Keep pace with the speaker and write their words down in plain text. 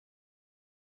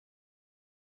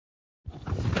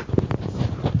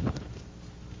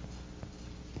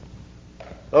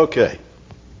Okay,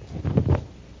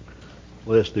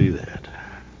 let's do that.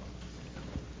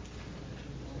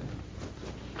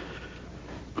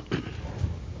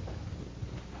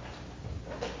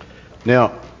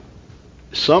 Now,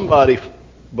 somebody,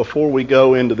 before we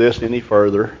go into this any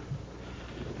further,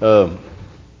 I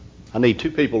need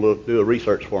two people to do a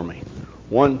research for me.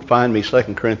 One, find me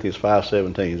 2 Corinthians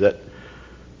 5:17. Is that?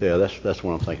 Yeah, that's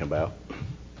what I'm thinking about.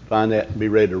 Find that and be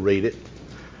ready to read it.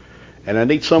 And I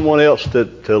need someone else to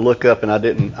look up, and I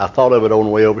thought of it on the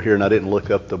way over here, and I didn't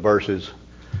look up the verses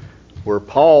where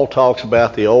Paul talks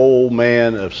about the old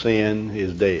man of sin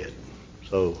is dead.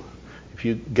 So if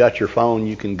you got your phone,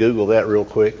 you can Google that real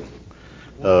quick.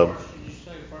 2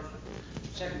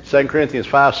 Corinthians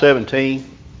 5:17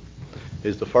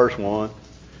 is the first one.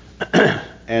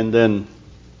 And then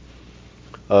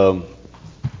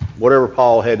whatever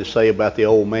Paul had to say about the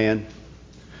old man,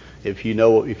 if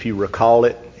you recall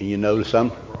it, and you notice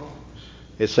something,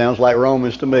 it sounds like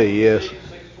Romans to me, yes.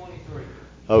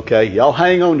 Okay, y'all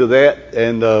hang on to that,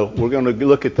 and we're going to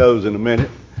look at those in a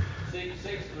minute. Romans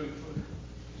 6 through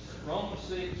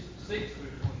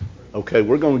 23. Okay,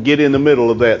 we're going to get in the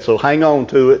middle of that, so hang on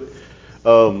to it.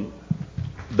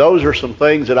 Those are some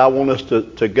things that I want us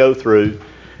to go through,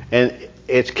 and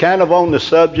it's kind of on the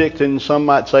subject, and some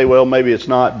might say, well, maybe it's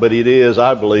not, but it is,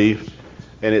 I believe,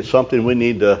 and it's something we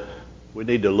need to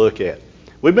look at.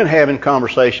 We've been having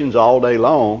conversations all day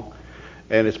long,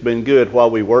 and it's been good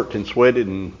while we worked and sweated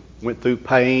and went through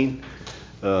pain.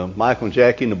 Michael and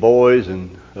Jackie and the boys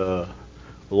and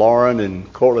Lauren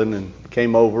and Cortland and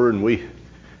came over, and we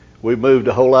moved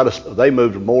a whole lot of stuff. They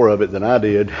moved more of it than I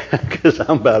did because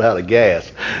I'm about out of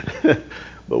gas.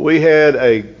 But we had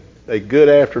a good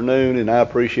afternoon, and I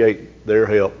appreciate their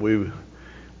help. We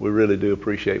really do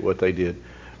appreciate what they did.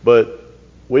 But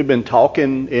we've been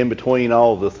talking in between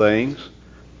all the things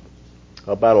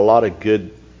about a lot of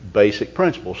good basic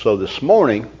principles. So this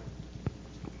morning,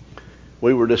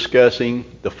 we were discussing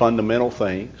the fundamental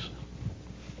things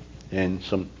and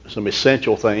some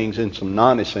essential things and some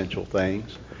non-essential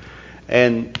things.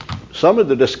 And some of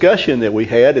the discussion that we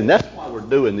had, and that's why we're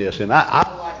doing this. And I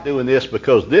like doing this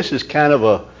because this is kind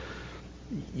of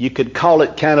you could call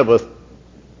it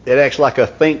it acts like a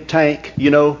think tank,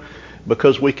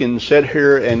 because we can sit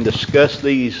here and discuss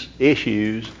these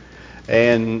issues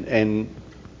and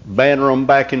banter them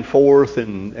back and forth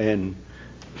and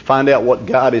find out what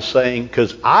God is saying.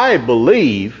 Because I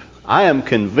am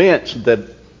convinced that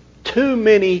too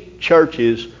many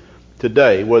churches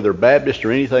today, whether Baptist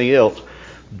or anything else,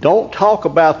 don't talk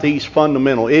about these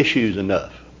fundamental issues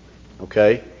enough.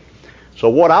 Okay? So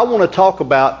what I want to talk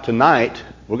about tonight,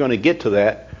 we're going to get to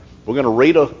that. We're going to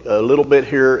read a little bit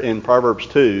here in Proverbs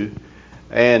 2,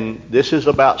 and this is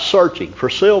about searching for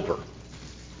silver.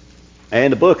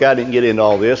 And the book, I didn't get into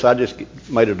all this. I just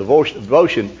made a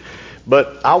devotion.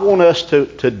 But I want us to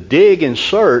dig and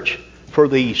search for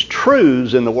these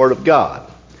truths in the Word of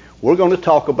God. We're going to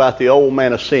talk about the old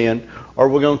man of sin, or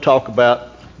we're going to talk about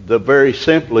the very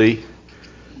simply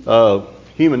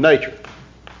human nature.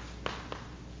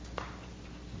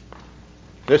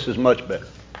 This is much better.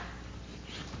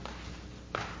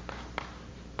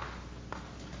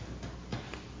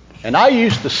 And I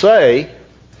used to say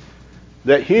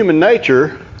that human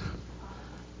nature,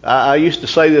 I used to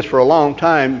say this for a long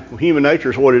time, human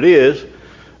nature is what it is.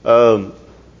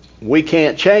 We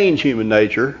can't change human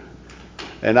nature.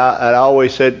 And I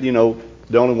always said,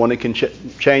 the only one that can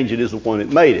change it is the one that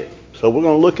made it. So we're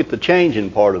going to look at the changing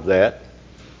part of that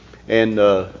and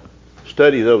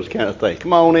study those kind of things.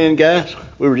 Come on in, guys.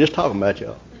 We were just talking about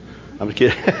y'all. I'm just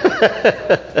kidding.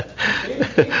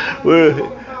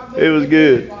 It was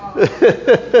good.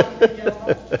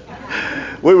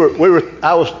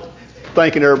 I was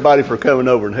thanking everybody for coming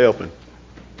over and helping.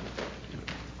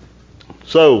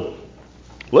 So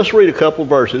let's read a couple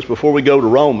verses before we go to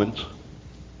Romans.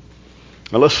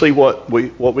 Now let's see what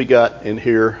we got in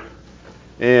here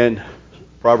in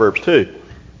Proverbs 2.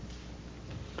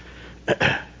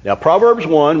 Now Proverbs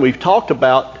 1, we've talked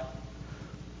about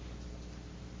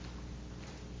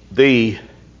the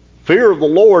fear of the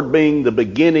Lord being the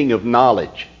beginning of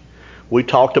knowledge. We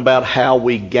talked about how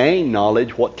we gain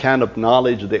knowledge, what kind of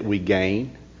knowledge that we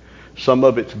gain. Some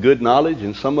of it's good knowledge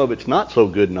and some of it's not so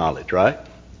good knowledge, right?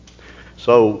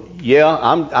 So, yeah,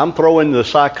 I'm throwing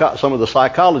some of the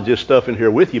psychologist stuff in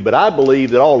here with you, but I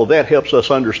believe that all of that helps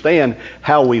us understand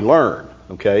how we learn,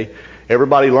 okay?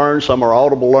 Everybody learns. Some are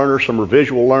audible learners, some are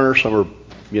visual learners, some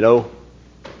are,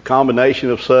 combination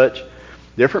of such.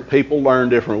 Different people learn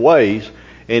different ways.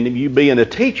 And you being a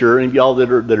teacher, and y'all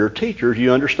that are teachers,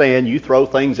 you understand you throw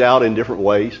things out in different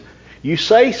ways. You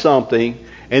say something,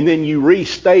 and then you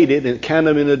restate it and kind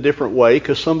of in a different way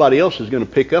because somebody else is going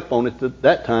to pick up on it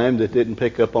that time that didn't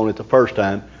pick up on it the first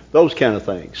time. Those kind of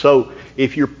things. So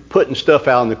if you're putting stuff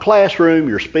out in the classroom,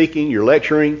 you're speaking, you're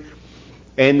lecturing,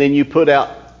 and then you put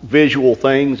out visual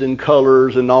things and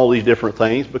colors and all these different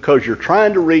things because you're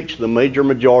trying to reach the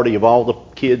majority of all the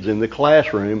kids in the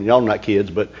classroom. Y'all are not kids,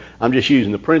 but I'm just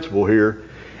using the principle here.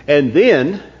 And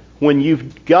then when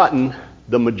you've gotten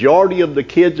the majority of the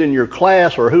kids in your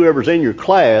class or whoever's in your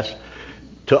class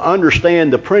to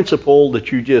understand the principle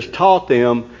that you just taught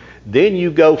them, then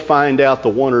you go find out the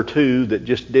one or two that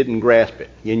just didn't grasp it,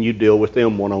 and you deal with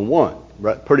them one-on-one,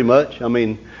 right? Pretty much. I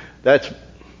mean, that's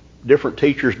different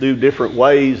teachers do different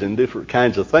ways and different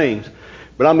kinds of things.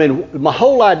 But I mean, my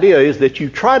whole idea is that you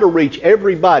try to reach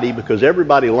everybody because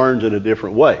everybody learns in a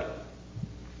different way.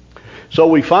 So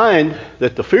we find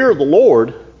that the fear of the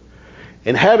Lord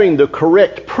and having the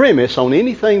correct premise on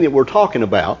anything that we're talking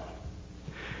about,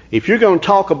 if you're going to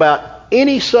talk about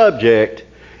any subject,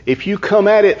 if you come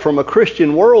at it from a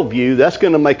Christian worldview, that's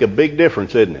going to make a big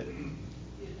difference, isn't it?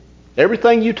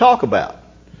 Everything you talk about.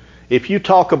 If you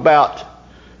talk about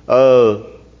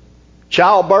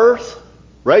childbirth,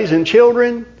 raising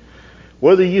children,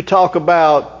 whether you talk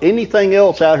about anything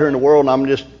else out here in the world, and I'm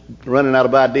just running out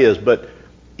of ideas, but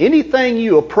anything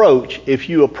you approach, if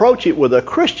you approach it with a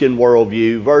Christian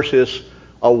worldview versus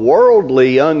a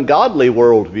worldly, ungodly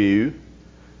worldview,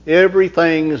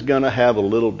 everything is going to have a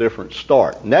little different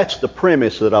start. And that's the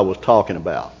premise that I was talking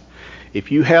about.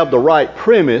 If you have the right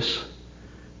premise,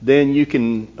 then you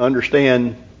can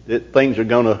understand that things are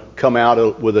going to come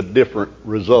out with a different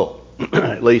result,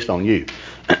 at least on you.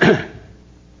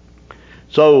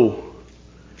 So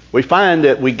we find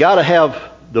that we got to have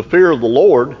the fear of the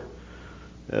Lord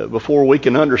before we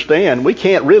can understand. We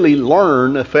can't really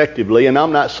learn effectively, and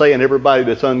I'm not saying everybody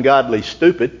that's ungodly is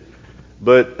stupid,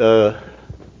 but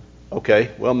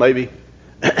okay, well maybe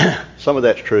some of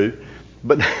that's true,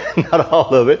 but not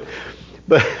all of it.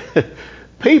 But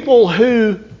people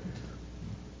who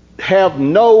have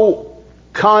no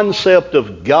concept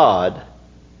of God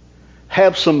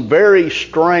have some very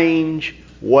strange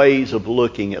ways of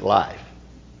looking at life.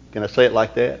 Can I say it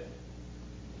like that?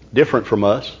 Different from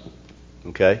us.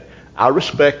 Okay? I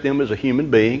respect them as a human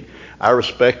being. I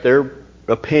respect their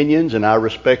opinions, and I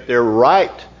respect their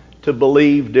right to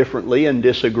believe differently and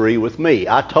disagree with me.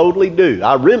 I totally do.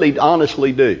 I really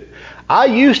honestly do. I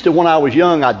used to, when I was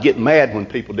young, I'd get mad when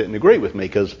people didn't agree with me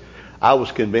because I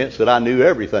was convinced that I knew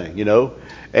everything, you know.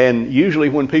 And usually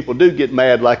when people do get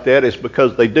mad like that, it's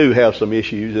because they do have some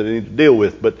issues that they need to deal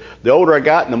with. But the older I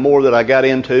got and the more that I got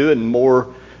into and the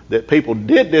more that people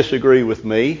did disagree with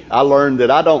me, I learned that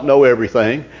I don't know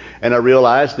everything. And I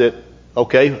realized that,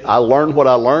 okay, I learned what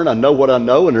I learned, I know what I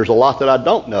know, and there's a lot that I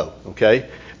don't know, okay?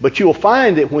 But you'll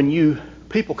find that when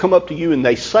people come up to you and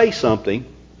they say something,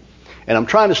 and I'm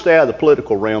trying to stay out of the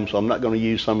political realm, so I'm not going to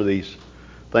use some of these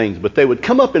things, but they would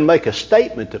come up and make a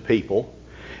statement to people,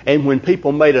 and when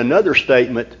people made another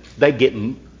statement, they'd get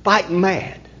fighting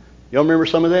mad. Y'all remember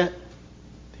some of that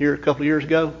here a couple of years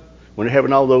ago? When they're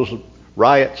having all those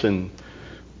riots and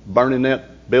burning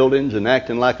up buildings and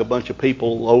acting like a bunch of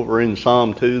people over in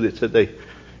Psalm 2 that said they,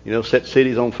 set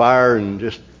cities on fire and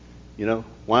just,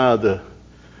 why are the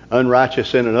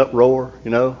unrighteous in an uproar,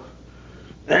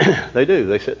 They do.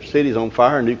 They set cities on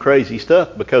fire and do crazy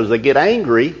stuff because they get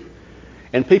angry,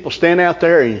 and people stand out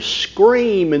there and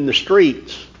scream in the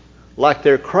streets like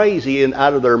they're crazy and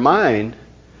out of their mind.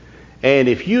 And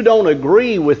if you don't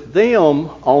agree with them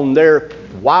on their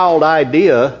wild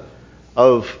idea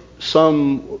of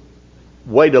some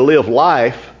way to live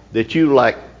life that you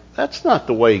like, that's not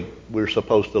the way we're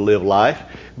supposed to live life.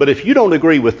 But if you don't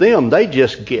agree with them, they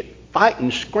just get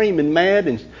fighting, screaming, mad.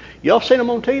 And y'all seen them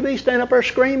on TV stand up there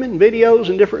screaming, videos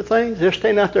and different things? They're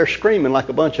standing out there screaming like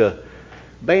a bunch of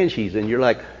banshees, and you're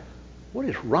like, what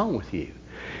is wrong with you?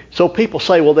 So people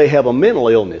say, well, they have a mental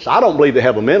illness. I don't believe they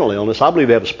have a mental illness. I believe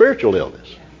they have a spiritual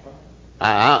illness.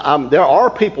 There are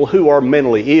people who are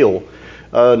mentally ill,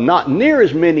 not near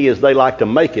as many as they like to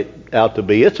make it out to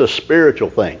be. It's a spiritual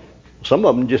thing. Some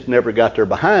of them just never got their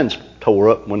behinds tore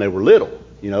up when they were little,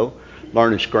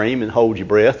 learn and scream and hold your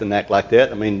breath and act like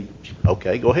that. I mean,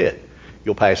 okay, go ahead.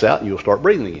 You'll pass out and you'll start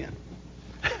breathing again.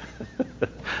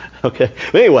 Okay.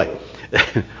 But anyway,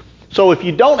 so if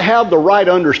you don't have the right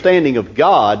understanding of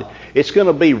God, it's going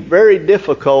to be very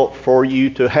difficult for you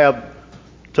to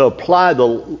apply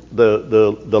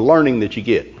the learning that you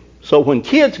get. So when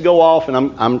kids go off, and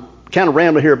I'm kind of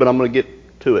rambling here, but I'm going to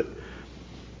get to it.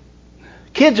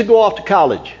 Kids that go off to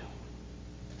college,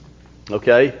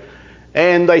 okay,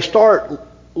 and they start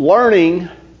learning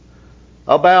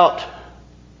about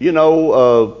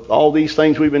all these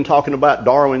things we've been talking about,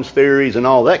 Darwin's theories and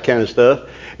all that kind of stuff.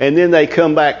 And then they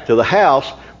come back to the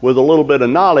house with a little bit of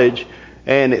knowledge,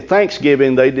 and at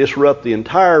Thanksgiving they disrupt the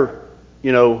entire,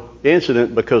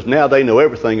 incident, because now they know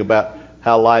everything about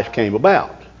how life came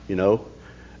about,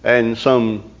 And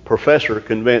some professor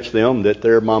convinced them that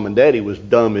their mom and daddy was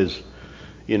dumb as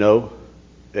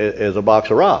a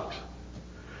box of rocks.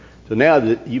 So now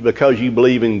that because you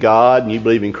believe in God and you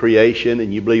believe in creation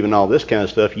and you believe in all this kind of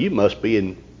stuff, you must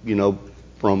be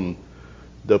from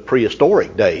the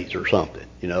prehistoric days or something,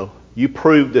 You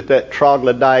proved that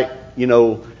troglodyte,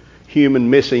 human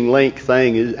missing link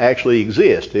thing actually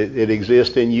exists. It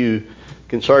exists in you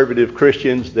conservative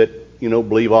Christians that,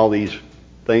 believe all these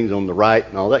things on the right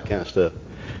and all that kind of stuff.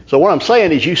 So what I'm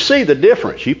saying is you see the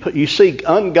difference. You see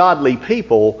ungodly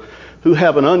people who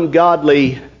have an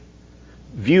ungodly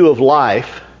view of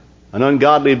life, an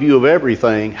ungodly view of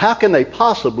everything. How can they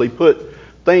possibly put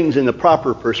things in the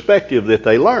proper perspective that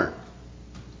they learn?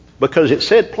 Because it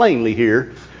said plainly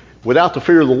here, without the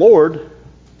fear of the Lord,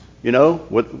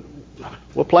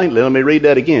 plainly, let me read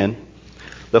that again.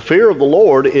 The fear of the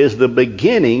Lord is the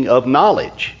beginning of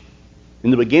knowledge,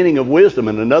 and the beginning of wisdom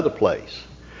in another place.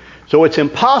 So it's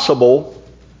impossible,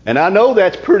 and I know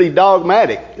that's pretty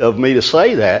dogmatic of me to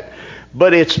say that,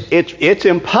 but it's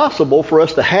impossible for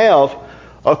us to have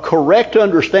a correct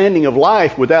understanding of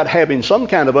life without having some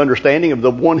kind of understanding of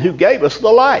the one who gave us the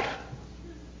life.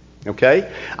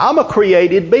 Okay? I'm a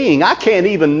created being. I can't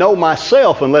even know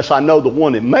myself unless I know the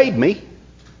one that made me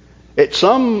in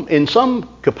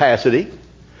some capacity.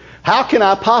 How can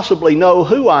I possibly know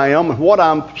who I am and what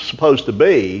I'm supposed to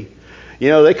be?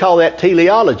 They call that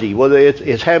teleology. Well,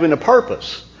 it's having a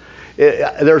purpose.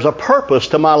 There's a purpose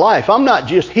to my life. I'm not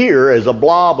just here as a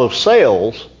blob of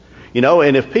cells,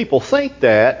 and if people think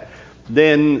that,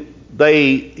 then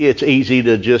it's easy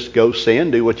to just go sin,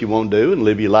 do what you want to do, and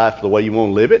live your life the way you want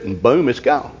to live it, and boom, it's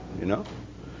gone,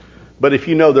 But if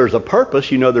there's a purpose,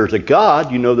 there's a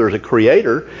God, there's a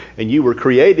creator, and you were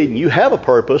created, and you have a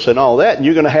purpose and all that, and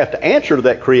you're going to have to answer to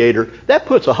that creator, that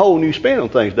puts a whole new spin on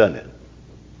things, doesn't it?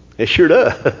 It sure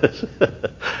does.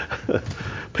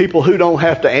 People who don't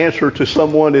have to answer to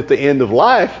someone at the end of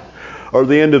life or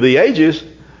the end of the ages,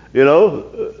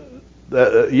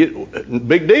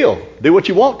 big deal. Do what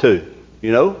you want to.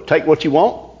 Take what you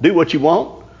want, do what you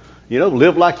want,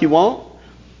 live like you want.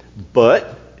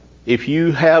 But if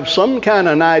you have some kind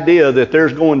of an idea that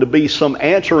there's going to be some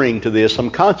answering to this, some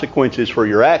consequences for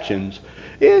your actions,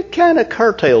 it kind of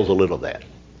curtails a little of that.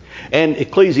 And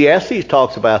Ecclesiastes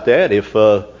talks about that. If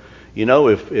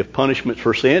punishment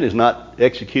for sin is not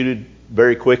executed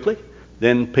very quickly,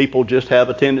 then people just have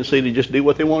a tendency to just do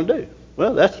what they want to do.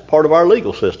 Well, that's part of our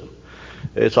legal system.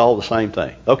 It's all the same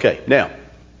thing. Okay, now,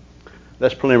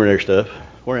 that's preliminary stuff.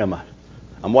 Where am I?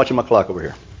 I'm watching my clock over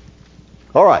here.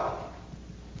 All right.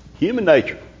 Human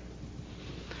nature.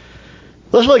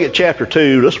 Let's look at chapter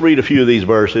 2. Let's read a few of these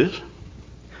verses.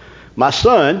 My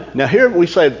son, now here we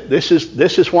say this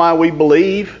is why we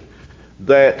believe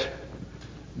that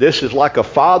this is like a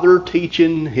father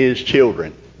teaching his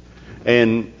children.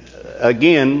 And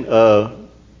again,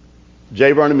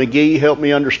 J. Vernon McGee helped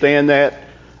me understand that.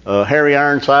 Harry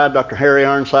Ironside, Dr. Harry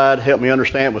Ironside helped me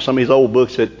understand with some of these old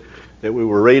books that we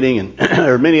were reading, and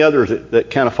there are many others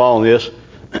that kind of follow this.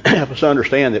 Help us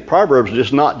understand that Proverbs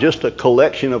is not just a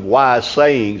collection of wise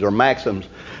sayings or maxims,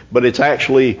 but it's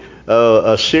actually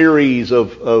a series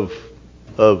of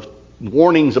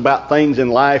warnings about things in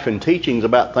life and teachings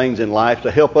about things in life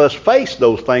to help us face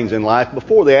those things in life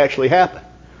before they actually happen,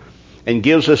 and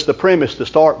gives us the premise to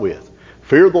start with.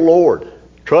 Fear the Lord.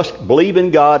 Trust, believe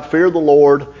in God, fear the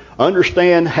Lord,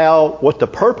 understand what the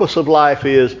purpose of life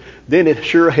is. Then it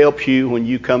sure helps you when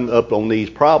you come up on these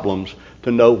problems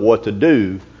to know what to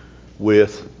do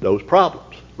with those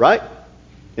problems, right?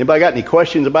 Anybody got any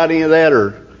questions about any of that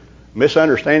or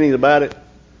misunderstandings about it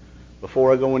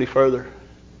before I go any further?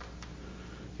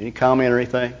 Any comment or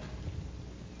anything?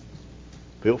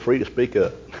 Feel free to speak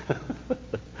up.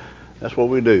 That's what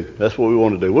we do. That's what we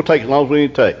want to do. We'll take as long as we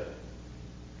need to take.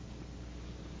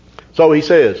 So he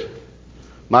says,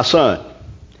 my son,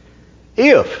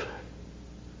 if,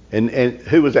 and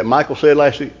who was that Michael said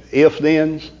last week? If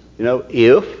thens,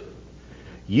 if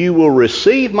you will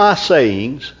receive my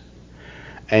sayings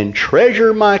and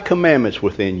treasure my commandments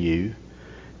within you.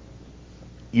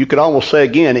 You could almost say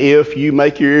again, if you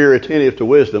make your ear attentive to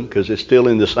wisdom, because it's still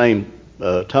in the same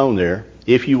tone there.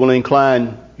 If you will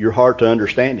incline your heart to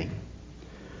understanding.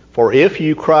 For if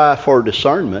you cry for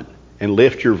discernment and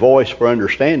lift your voice for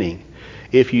understanding,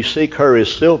 if you seek her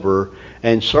as silver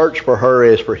and search for her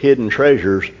as for hidden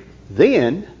treasures,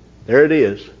 then, there it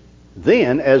is,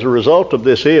 Then, as a result of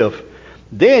this if,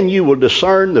 then you will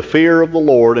discern the fear of the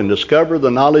Lord and discover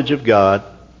the knowledge of God.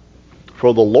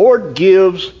 For the Lord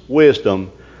gives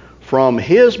wisdom. From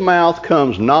his mouth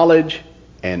comes knowledge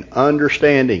and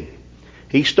understanding.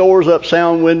 He stores up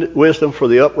sound wisdom for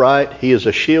the upright. He is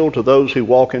a shield to those who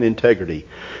walk in integrity,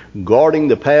 guarding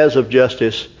the paths of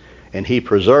justice, and he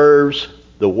preserves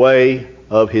the way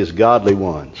of his godly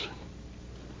ones.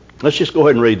 Let's just go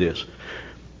ahead and read this.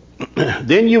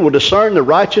 Then you will discern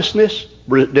righteousness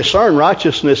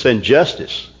and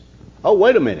justice. Oh,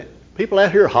 wait a minute. People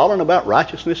out here hollering about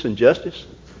righteousness and justice?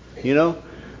 You know,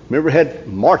 remember had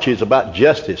marches about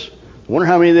justice. I wonder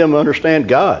how many of them understand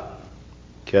God.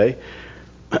 Okay.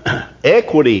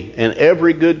 Equity and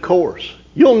every good course.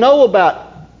 You'll know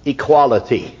about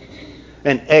equality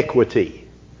and equity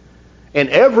and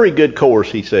every good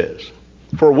course, he says.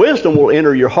 For wisdom will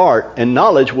enter your heart, and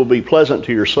knowledge will be pleasant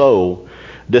to your soul.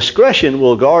 Discretion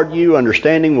will guard you,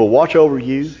 understanding will watch over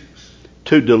you,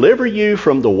 to deliver you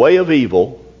from the way of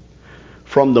evil,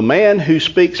 from the man who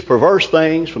speaks perverse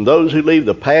things, from those who leave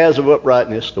the paths of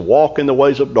uprightness, to walk in the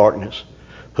ways of darkness,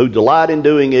 who delight in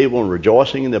doing evil and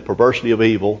rejoicing in the perversity of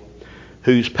evil,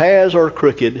 whose paths are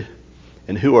crooked,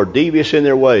 and who are devious in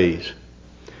their ways,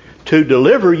 to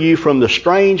deliver you from the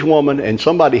strange woman. And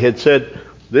somebody had said,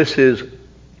 this is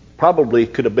probably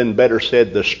could have been better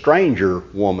said, the stranger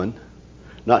woman.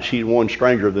 Not she's one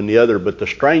stranger than the other, but the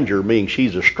stranger, meaning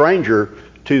she's a stranger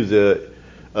to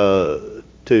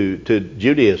to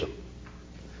Judaism.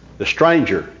 The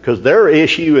stranger, because their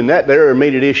issue and their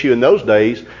immediate issue in those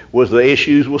days was the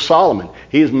issues with Solomon.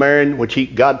 He was marrying,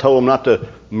 which God told him not to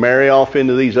marry off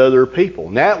into these other people.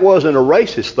 And that wasn't a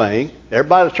racist thing.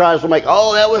 Everybody tries to make,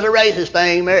 that was a racist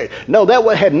thing. No,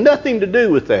 that had nothing to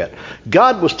do with that.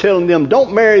 God was telling them,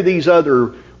 don't marry these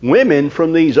other women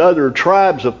from these other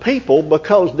tribes of people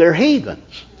because they're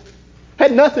heathens.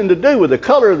 Had nothing to do with the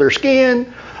color of their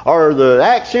skin or the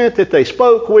accent that they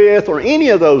spoke with or any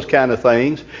of those kind of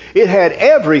things. It had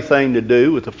everything to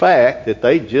do with the fact that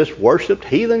they just worshiped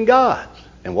heathen gods.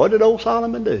 And what did old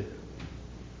Solomon do?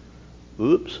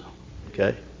 Oops.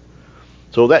 Okay.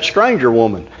 So that stranger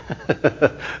woman.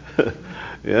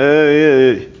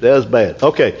 yeah, that's bad.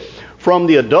 Okay. From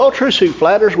the adulteress who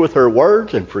flatters with her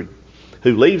words and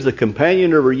who leaves the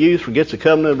companion of her youth, forgets the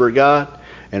covenant of her God,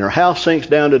 and her house sinks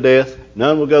down to death.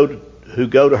 None who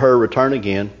go to her return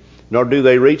again, nor do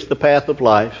they reach the path of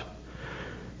life.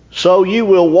 So you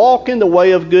will walk in the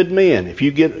way of good men. If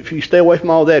you stay away from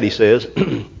all that, he says,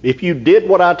 if you did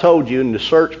what I told you and to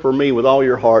search for me with all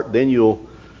your heart, then you'll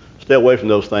stay away from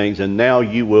those things, and now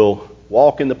you will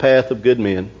walk in the path of good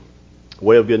men,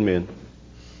 way of good men.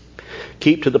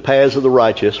 Keep to the paths of the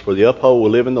righteous, for the upright will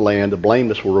live in the land, the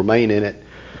blameless will remain in it.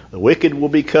 The wicked will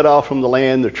be cut off from the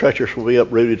land, the treacherous will be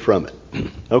uprooted from it.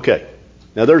 Okay,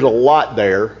 now there's a lot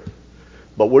there,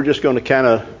 but we're just going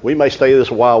to we may stay this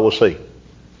a while, we'll see.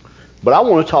 But I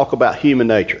want to talk about human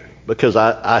nature, because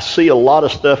I see a lot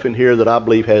of stuff in here that I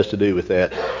believe has to do with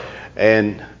that.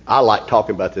 And I like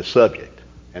talking about this subject,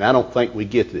 and I don't think we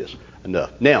get this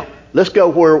enough. Now, let's go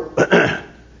where,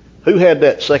 who had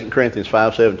that 2 Corinthians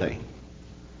 5:17?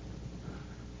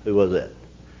 Who was that?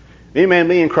 Any man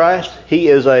be in Christ, he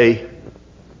is a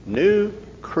new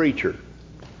creature.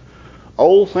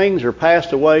 Old things are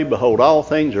passed away, behold, all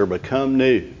things are become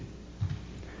new.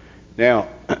 Now,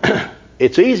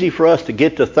 it's easy for us to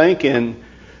get to thinking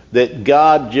that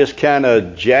God just kind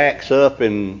of jacks up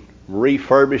and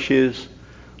refurbishes,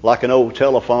 like an old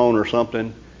telephone or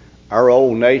something, our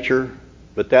old nature,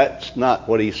 but that's not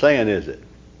what he's saying, is it?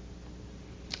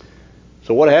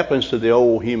 So what happens to the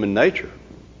old human nature?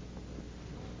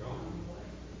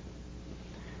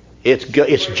 It's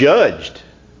judged.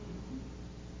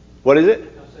 What is it?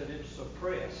 I said it's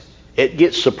suppressed. It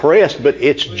gets suppressed, but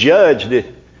it's judged.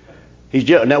 He's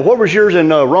judged. Now, what was yours in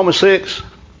Romans 6?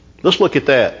 Let's look at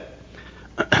that.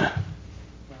 That's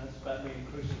about being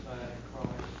crucified in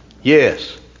Christ.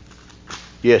 Yes.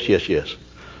 Yes. Because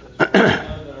we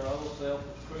know that our old self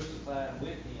was crucified with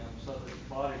him, so that the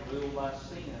body ruled by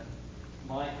sin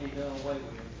might be done away with,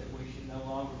 that we should no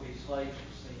longer be slaves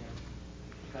to sin.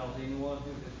 Because anyone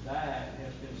who has died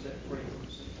has been set free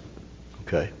from sin.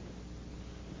 Okay.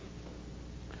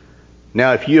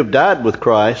 Now, if you have died with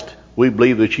Christ, we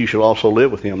believe that you shall also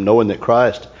live with him, knowing that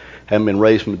Christ, having been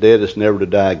raised from the dead, is never to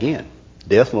die again.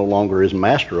 Death no longer is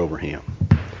master over him.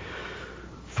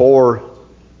 For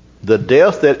the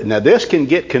death that... Now, this can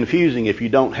get confusing if you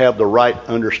don't have the right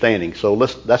understanding. So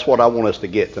that's what I want us to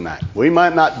get tonight. We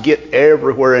might not get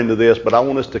everywhere into this, but I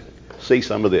want us to see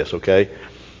some of this, okay?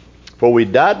 For we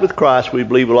died with Christ, we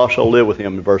believe we'll also live with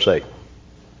him, in verse 8.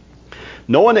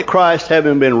 Knowing that Christ,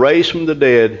 having been raised from the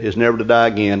dead, is never to die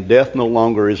again, death no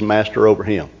longer is master over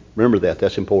him. Remember that.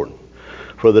 That's important.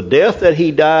 For the death that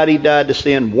he died to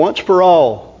sin once for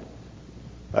all.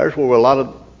 There's where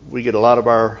we get a lot of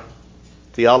our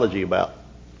theology about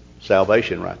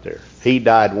salvation right there. He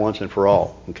died once and for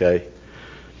all. Okay?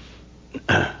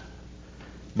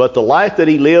 But the life that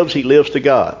he lives to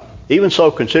God. Even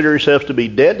so, consider yourselves to be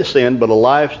dead to sin, but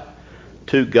alive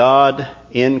to God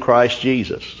in Christ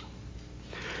Jesus.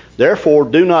 Therefore,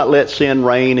 do not let sin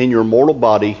reign in your mortal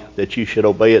body, that you should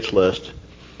obey its lust.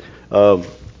 Let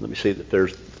me see that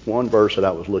there's one verse that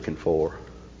I was looking for.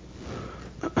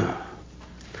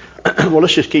 Well,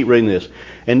 let's just keep reading this.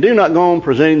 And do not go on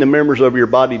presenting the members of your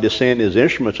body to sin as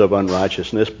instruments of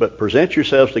unrighteousness, but present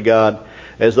yourselves to God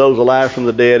as those alive from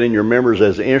the dead, and your members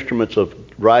as instruments of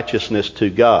righteousness to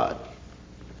God.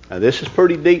 Now, this is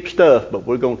pretty deep stuff, but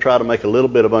we're going to try to make a little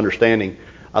bit of understanding.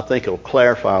 I think it'll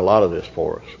clarify a lot of this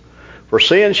for us. For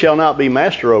sin shall not be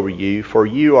master over you, for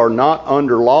you are not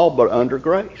under law, but under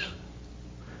grace.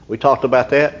 We talked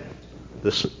about that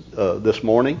this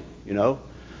morning.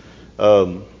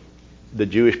 The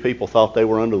Jewish people thought they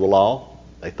were under the law.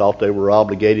 They thought they were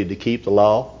obligated to keep the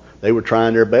law. They were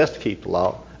trying their best to keep the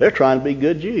law. They're trying to be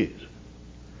good Jews.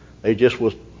 They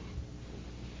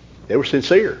were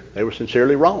sincere. They were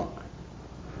sincerely wrong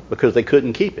because they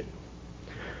couldn't keep it.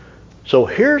 So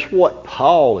here's what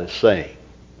Paul is saying.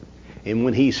 And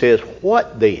when he says,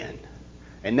 what then?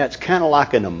 And that's kind of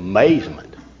like an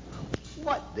amazement.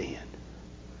 What then?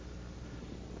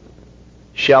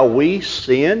 Shall we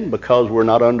sin because we're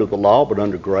not under the law but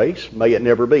under grace? May it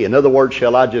never be. In other words,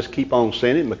 shall I just keep on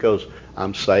sinning because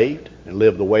I'm saved and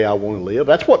live the way I want to live?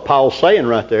 That's what Paul's saying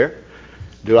right there.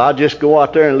 Do I just go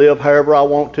out there and live however I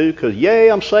want to? Because,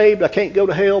 yay, I'm saved. I can't go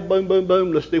to hell. Boom, boom,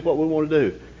 boom. Let's do what we want to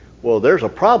do. Well, there's a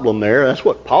problem there. That's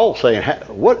what Paul's saying.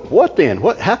 What then?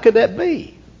 How could that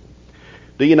be?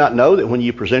 Do you not know that when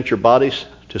you present your bodies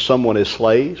to someone as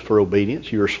slaves for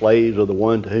obedience, you are slaves of the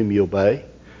one to whom you obey?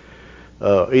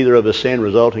 Either of the sin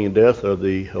resulting in death or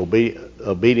the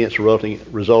obedience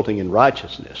resulting in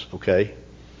righteousness. Okay?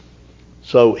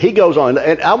 So he goes on,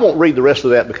 and I won't read the rest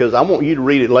of that because I want you to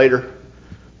read it later.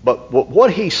 But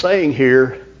what he's saying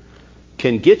here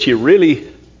can get you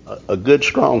really a good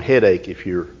strong headache if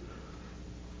you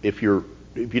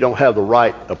don't have the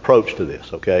right approach to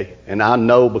this. Okay? And I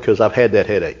know because I've had that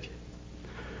headache.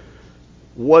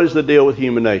 What is the deal with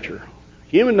human nature?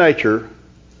 Human nature,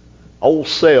 old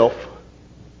self,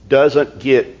 doesn't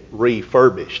get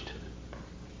refurbished.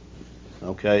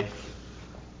 Okay?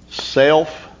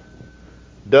 Self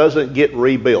doesn't get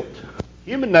rebuilt.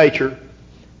 Human nature,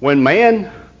 when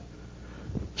man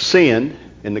sinned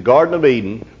in the Garden of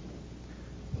Eden,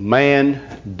 man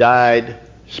died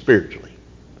spiritually.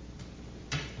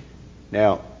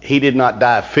 Now, he did not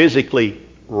die physically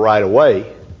right away,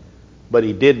 but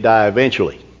he did die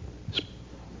eventually,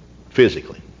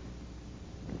 physically.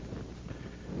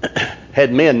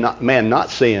 Had man not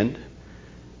sinned,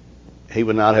 he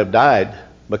would not have died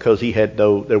because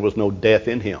there was no death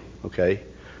in him. Okay?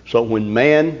 So when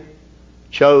man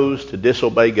chose to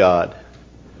disobey God,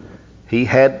 he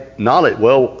had knowledge.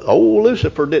 Well, old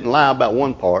Lucifer didn't lie about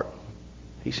one part.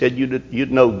 He said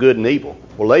you'd know good and evil.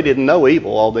 Well, they didn't know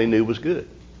evil. All they knew was good.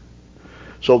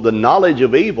 So the knowledge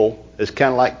of evil is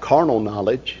kind of like carnal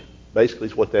knowledge. Basically,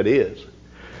 is what that is.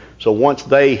 So once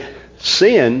they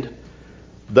sinned,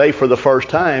 they, for the first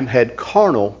time, had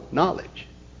carnal knowledge.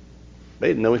 They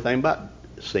didn't know anything about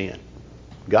sin.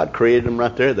 God created them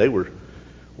right there. They were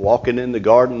walking in the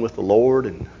garden with the Lord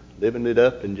and living it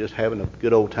up and just having a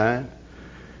good old time.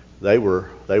 They were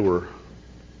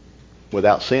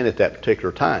without sin at that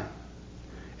particular time.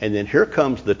 And then here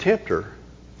comes the tempter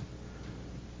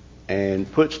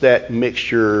and puts that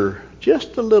mixture,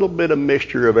 just a little bit of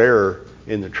mixture of error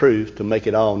in the truth to make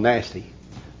it all nasty.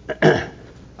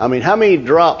 I mean, how many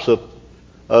drops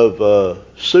of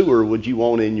sewer would you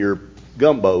want in your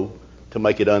gumbo to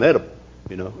make it unedible?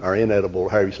 Or inedible,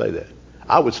 or however you say that.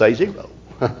 I would say 0.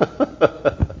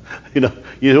 You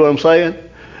know what I'm saying?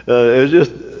 It's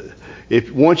just,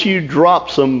 if once you drop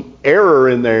some error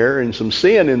in there and some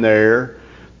sin in there,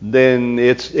 then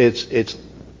you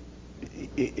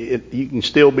can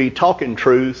still be talking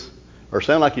truth or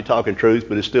sound like you're talking truth,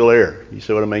 but it's still error. You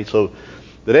see what I mean? So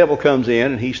the devil comes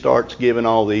in and he starts giving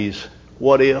all these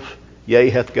what if, yea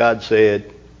hath God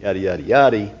said, yada yada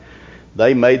yada.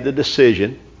 They made the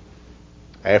decision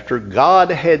after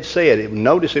God had said,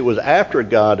 notice it was after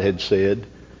God had said,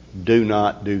 do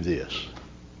not do this.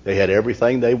 They had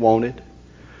everything they wanted,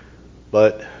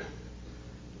 but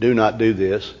do not do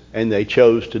this. And they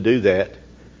chose to do that.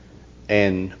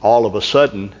 And all of a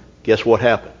sudden, Guess what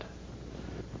happened?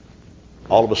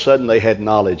 All of a sudden they had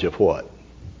knowledge of what?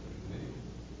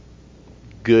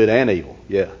 Good and evil,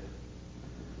 yeah.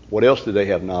 What else did they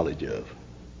have knowledge of?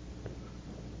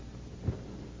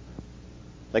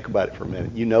 Think about it for a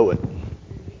minute. You know it.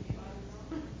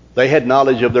 They had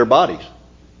knowledge of their bodies.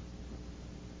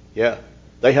 Yeah.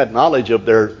 They had knowledge of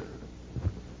their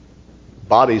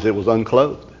bodies that was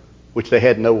unclothed, which they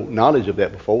had no knowledge of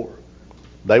that before.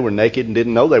 They were naked and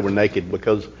didn't know they were naked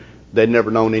because they'd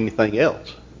never known anything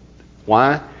else.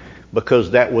 Why?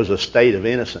 Because that was a state of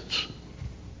innocence.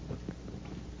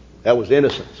 That was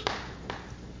innocence.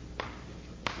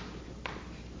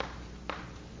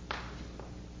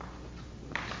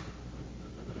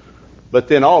 But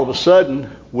then all of a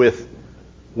sudden, with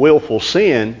willful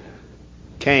sin,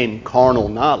 came carnal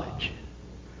knowledge.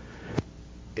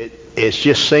 It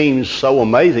just seems so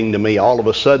amazing to me. All of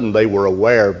a sudden, they were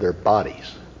aware of their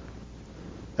bodies.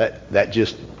 That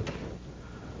just,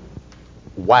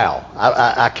 wow.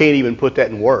 I can't even put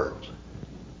that in words.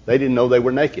 They didn't know they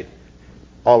were naked.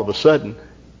 All of a sudden,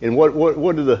 and what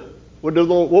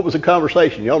was the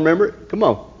conversation? Y'all remember it? Come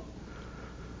on.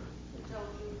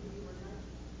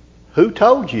 Who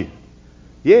told you?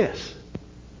 Yes.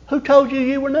 Who told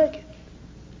you were naked?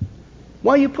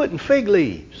 Why are you putting fig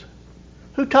leaves?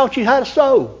 Who taught you how to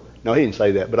sew? No, he didn't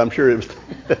say that, but I'm sure it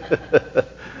was.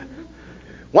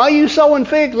 Why are you sewing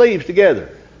fig leaves together?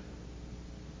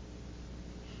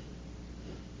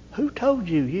 Who told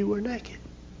you were naked?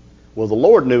 Well, the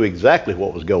Lord knew exactly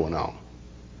what was going on.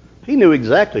 He knew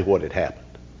exactly what had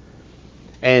happened.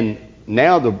 And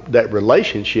now that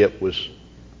relationship was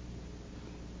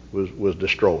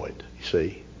destroyed, you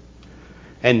see.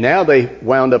 And now they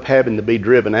wound up having to be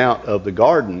driven out of the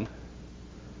garden,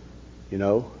 you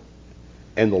know.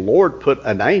 And the Lord put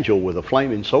an angel with a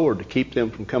flaming sword to keep them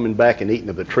from coming back and eating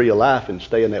of the tree of life and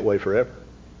staying that way forever.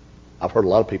 I've heard a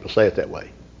lot of people say it that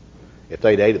way. If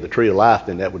they'd ate of the tree of life,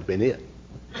 then that would have been it.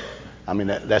 I mean,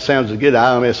 that sounds as good.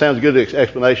 I mean, it sounds as good an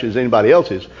explanation as anybody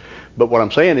else's. But what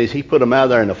I'm saying is, He put them out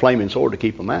there in a flaming sword to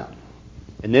keep them out,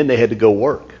 and then they had to go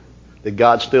work. Did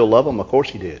God still love them? Of course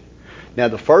He did. Now,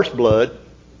 the first blood,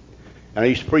 and I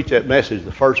used to preach that message.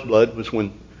 The first blood was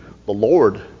when the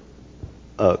Lord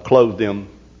clothed them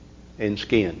in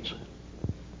skins.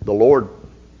 The Lord,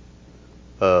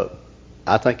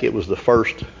 I think it was the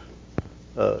first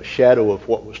shadow of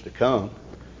what was to come.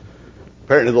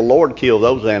 Apparently, the Lord killed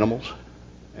those animals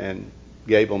and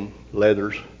gave them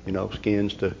leathers,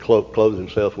 skins to clothe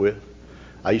themselves with.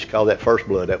 I used to call that first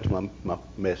blood. That was my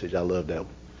message. I loved that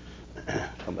one.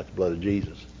 Talking about the blood of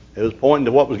Jesus. It was pointing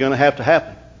to what was going to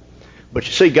happen. But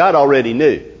you see, God already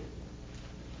knew.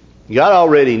 God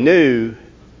already knew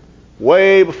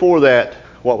way before that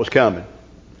what was coming.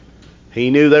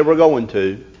 He knew they were going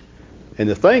to. And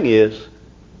the thing is,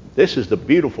 this is the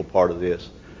beautiful part of this.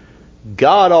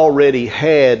 God already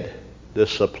had the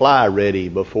supply ready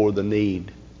before the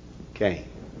need came.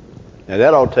 Now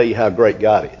that ought to tell you how great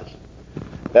God is.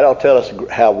 That ought to tell us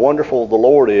how wonderful the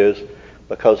Lord is,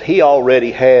 because He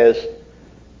already has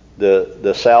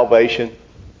the salvation.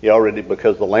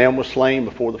 Because the Lamb was slain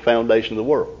before the foundation of the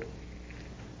world.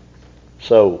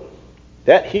 So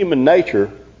that human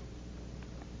nature.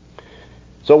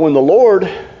 So when the Lord,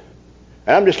 and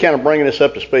I'm just kind of bringing this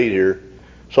up to speed here.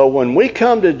 So when we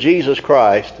come to Jesus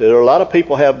Christ, there are a lot of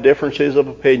people have differences of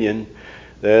opinion.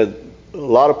 A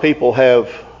lot of people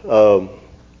have,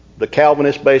 the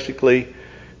Calvinists basically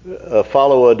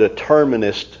follow a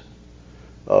determinist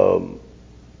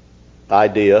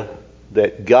idea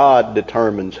that God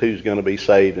determines who's going to be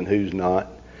saved and who's not.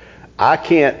 I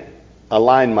can't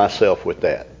align myself with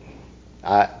that.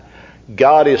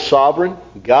 God is sovereign.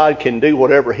 God can do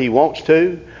whatever He wants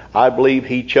to. I believe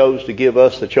He chose to give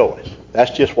us the choice.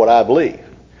 That's just what I believe.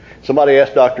 Somebody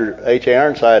asked Dr. H.A.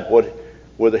 Ironside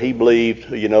whether he believed,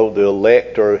 the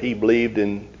elect, or he believed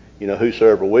in,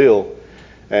 whosoever will.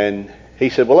 And he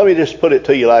said, well, let me just put it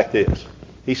to you like this.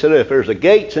 He said, if there's a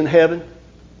gates in heaven,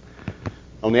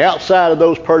 on the outside of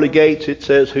those pearly gates, it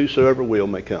says, whosoever will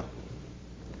may come.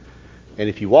 And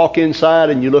if you walk inside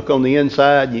and you look on the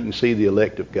inside, you can see the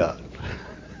elect of God.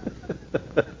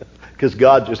 Because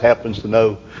God just happens to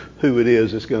know who it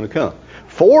is that's going to come.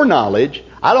 Foreknowledge,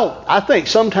 I think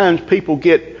sometimes people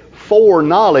get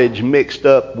foreknowledge mixed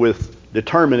up with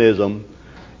determinism,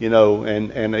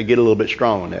 and they get a little bit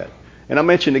strong on that. And I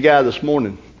mentioned a guy this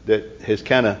morning that has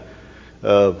kind of,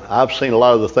 I've seen a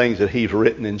lot of the things that he's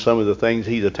written and some of the things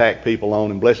he's attacked people on,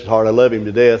 and bless his heart, I love him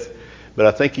to death, but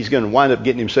I think he's going to wind up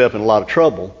getting himself in a lot of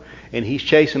trouble, and he's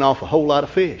chasing off a whole lot of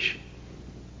fish.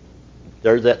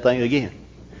 There's that thing again.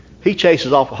 He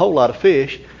chases off a whole lot of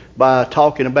fish by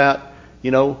talking about,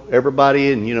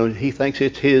 everybody, and he thinks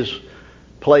it's his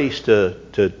place to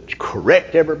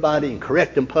correct everybody and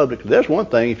correct them publicly. There's one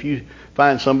thing, if you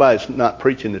find somebody that's not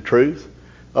preaching the truth,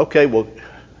 okay, well,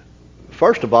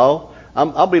 first of all,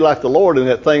 I'll be like the Lord in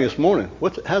that thing this morning.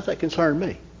 How's that concern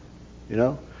me?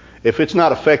 If it's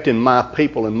not affecting my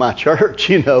people in my church,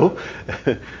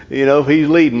 if he's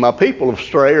leading my people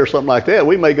astray or something like that,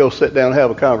 we may go sit down and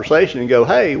have a conversation and go,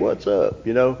 hey, what's up?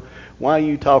 Why are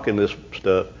you talking this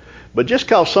stuff? But just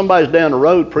because somebody's down the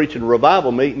road preaching a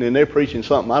revival meeting and they're preaching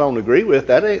something I don't agree with,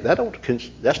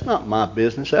 that's not my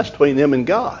business. That's between them and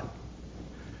God.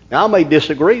 Now, I may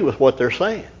disagree with what they're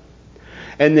saying.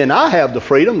 And then I have the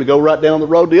freedom to go right down the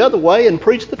road the other way and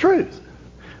preach the truth.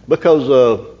 Because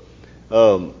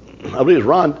I believe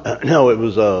it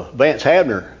was Vance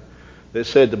Havner that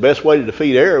said the best way to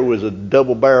defeat error was a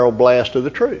double barrel blast of the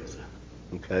truth.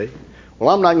 Okay? Well,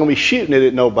 I'm not going to be shooting it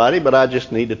at nobody, but I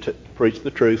just need to preach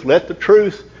the truth.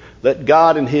 Let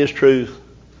God and His truth,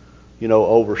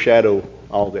 overshadow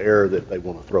all the error that they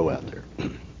want to throw out there.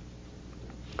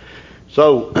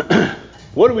 So,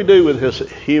 what do we do with this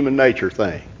human nature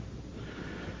thing?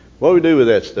 What do we do with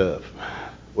that stuff?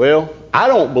 Well, I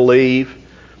believe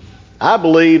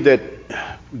that,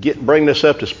 bring this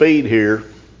up to speed here,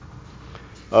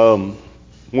 when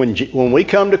we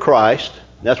come to Christ,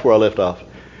 that's where I left off.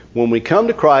 When we come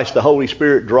to Christ, the Holy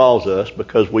Spirit draws us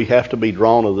because we have to be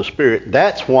drawn of the Spirit.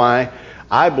 That's why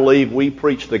I believe we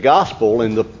preach the gospel,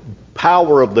 and the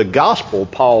power of the gospel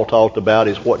Paul talked about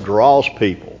is what draws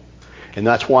people. And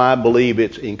that's why I believe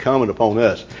it's incumbent upon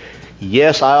us.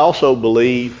 Yes, I also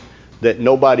believe that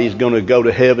nobody's going to go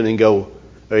to heaven and go,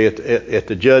 at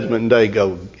the judgment day,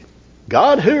 go,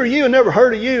 God, who are you? I never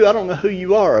heard of you. I don't know who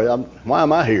you are. Why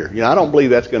am I here? I don't believe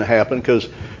that's going to happen, because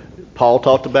Paul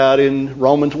talked about in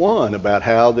Romans 1 about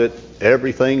how that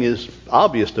everything is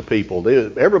obvious to people.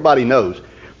 Everybody knows.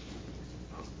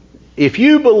 If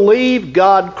you believe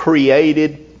God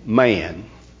created man,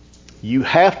 you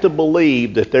have to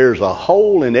believe that there's a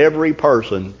hole in every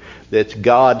person that's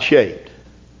God-shaped.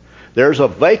 There's a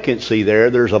vacancy there.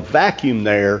 There's a vacuum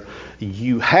there.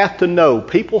 You have to know.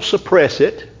 People suppress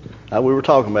it. We were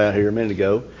talking about it here a minute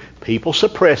ago. People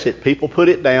suppress it. People put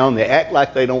it down. They act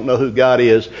like they don't know who God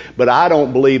is. But I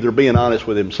don't believe they're being honest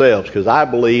with themselves, because I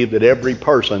believe that every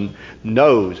person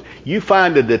knows. You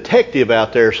find a detective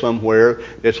out there somewhere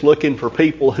that's looking for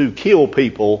people who kill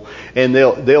people, and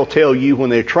they'll tell you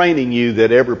when they're training you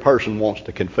that every person wants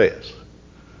to confess.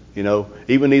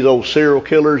 Even these old serial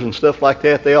killers and stuff like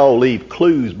that, they all leave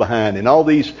clues behind. And all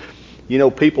these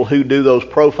people who do those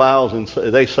profiles, and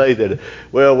they say that,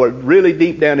 well, really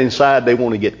deep down inside they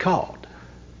want to get caught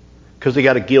because they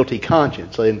got a guilty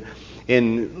conscience. And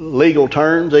in legal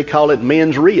terms, they call it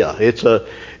mens rea. It's a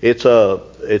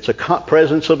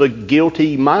presence of a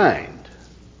guilty mind.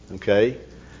 Okay,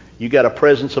 you got a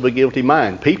presence of a guilty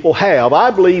mind.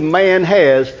 I believe man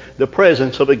has the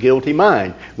presence of a guilty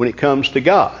mind when it comes to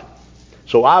God.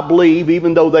 So I believe,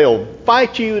 even though they'll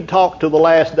fight you and talk to the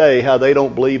last day how they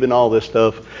don't believe in all this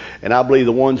stuff, and I believe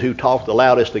the ones who talk the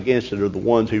loudest against it are the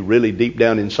ones who really deep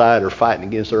down inside are fighting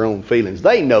against their own feelings.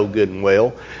 They know good and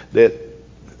well that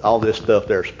all this stuff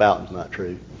they're spouting is not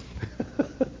true.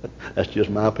 That's just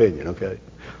my opinion, okay?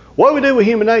 What do we do with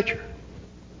human nature?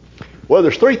 Well,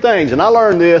 there's three things, and I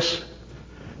learned this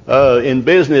in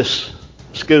business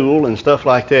school and stuff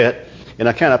like that, and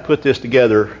I kind of put this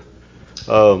together.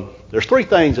 There's three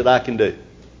things that I can do.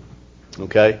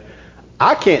 Okay?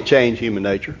 I can't change human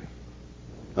nature.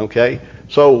 Okay?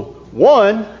 So,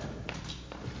 one,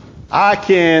 I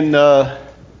can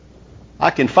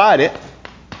fight it.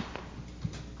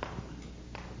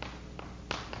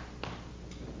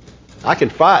 I can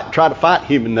try to fight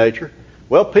human nature.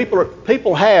 Well,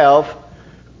 people have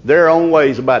their own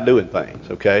ways about doing things,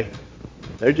 okay?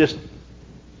 There's just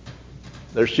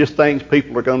things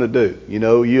people are going to do.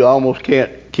 You almost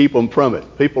can't keep them from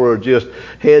it. People are just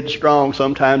headstrong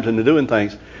sometimes into doing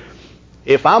things.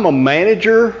 If I'm a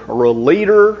manager or a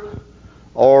leader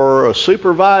or a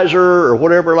supervisor or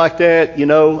whatever like that,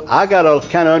 I got to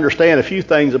kind of understand a few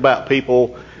things about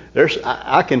people.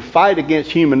 I can fight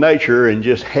against human nature and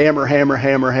just hammer,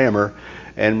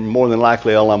 and more than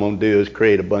likely all I'm going to do is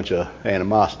create a bunch of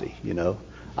animosity.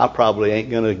 I probably ain't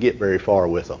going to get very far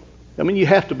with them. I mean, you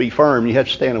have to be firm. You have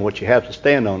to stand on what you have to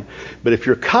stand on. But if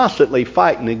you're constantly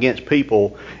fighting against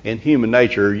people and human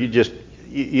nature, you're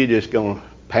just going to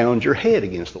pound your head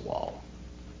against the wall.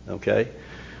 Okay?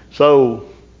 So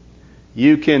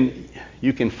you can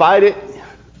fight it,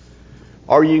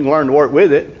 or you can learn to work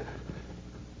with it.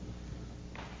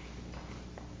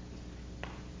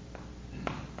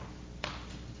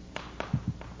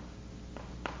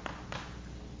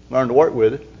 Learn to work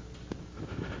with it.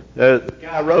 The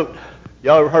guy wrote,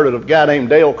 y'all ever heard of a guy named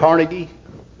Dale Carnegie?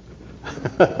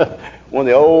 One of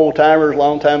the old timers,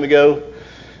 long time ago.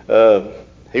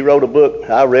 He wrote a book.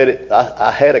 I read it.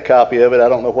 I had a copy of it. I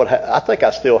don't know I think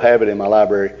I still have it in my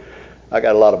library. I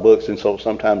got a lot of books, and so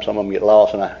sometimes some of them get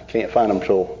lost, and I can't find them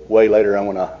until way later on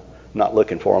when I'm not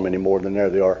looking for them anymore. Then there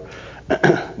they are.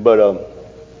 But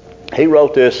he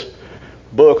wrote this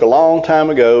book a long time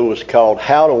ago. It was called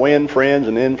How to Win Friends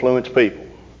and Influence People.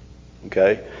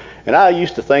 Okay? And I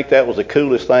used to think that was the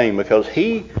coolest thing, because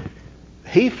he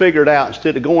figured out,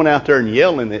 instead of going out there and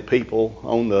yelling at people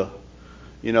on the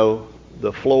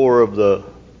floor of the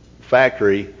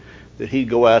factory, that he'd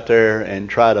go out there and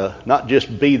try to not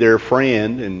just be their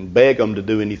friend and beg them to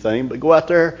do anything, but go out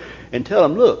there and tell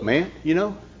them, look, man,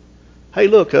 hey,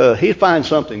 look, he'd find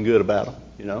something good about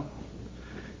them,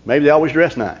 Maybe they always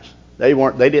dress nice. They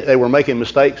were making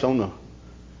mistakes on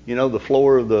the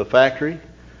floor of the factory,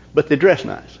 but they dress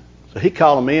nice. So he'd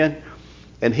call them in,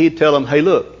 and he'd tell them, hey,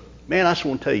 look, man, I just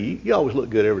want to tell you, you always look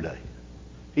good every day.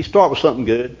 He'd start with something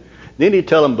good. Then he'd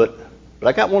tell them, but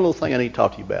I got one little thing I need to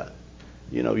talk to you about.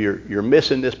 You're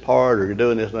missing this part, or you're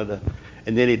doing this and that.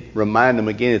 And then he'd remind them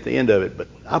again at the end of it, but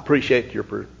I appreciate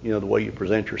the way you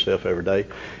present yourself every day.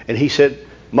 And he said,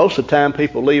 most of the time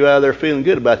people leave out of there feeling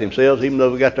good about themselves, even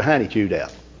though they got their hiney chewed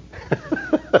out.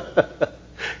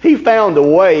 He found a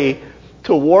way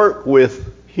to work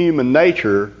with human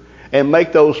nature and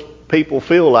make those people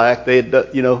feel like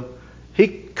he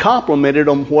complimented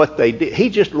them what they did. He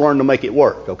just learned to make it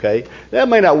work, okay? That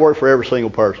may not work for every single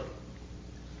person.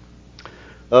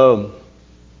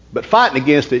 But fighting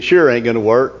against it sure ain't going to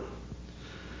work.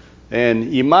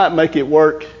 And you might make it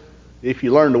work if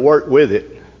you learn to work with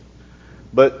it.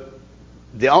 But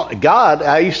God,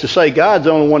 I used to say God's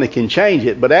the only one that can change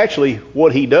it, but actually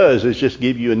what he does is just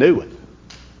give you a new one.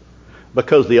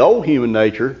 Because the old human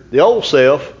nature, the old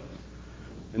self,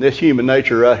 and this human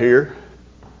nature right here,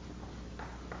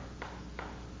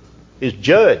 is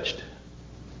judged.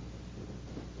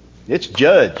 It's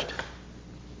judged.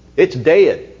 It's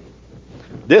dead.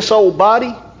 This old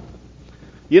body,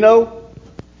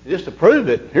 just to prove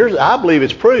it, I believe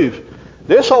it's proof.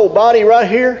 This old body right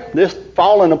here, this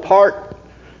falling apart,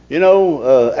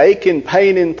 aching,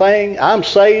 paining thing, I'm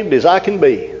saved as I can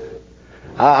be.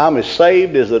 I'm as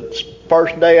saved as the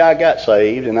first day I got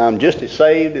saved, and I'm just as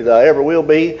saved as I ever will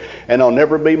be, and I'll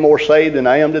never be more saved than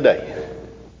I am today.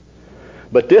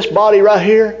 But this body right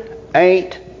here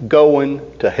ain't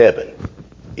going to heaven.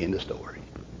 End of story.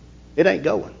 It ain't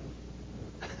going.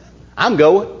 I'm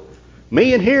going.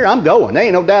 Me in here, I'm going. There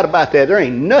ain't no doubt about that. There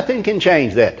ain't nothing can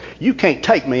change that. You can't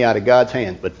take me out of God's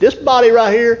hands. But this body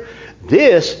right here,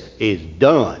 this is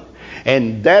done.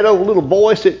 And that old little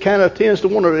voice that kind of tends to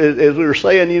want to, as we were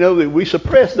saying, that we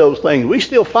suppress those things. We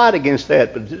still fight against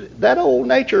that. But that old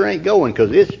nature ain't going,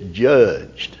 because it's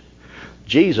judged.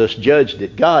 Jesus judged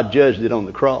it. God judged it on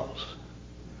the cross.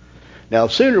 Now,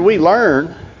 the sooner we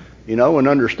learn, and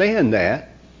understand that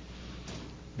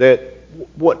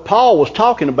what Paul was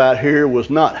talking about here was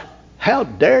not, how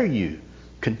dare you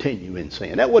continue in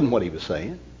sin. That wasn't what he was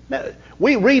saying. Now,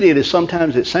 we read it as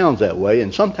sometimes it sounds that way,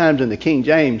 and sometimes in the King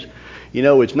James,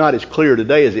 it's not as clear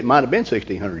today as it might have been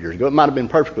 1,600 years ago. It might have been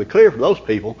perfectly clear for those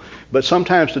people, but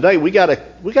sometimes today we got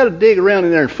to dig around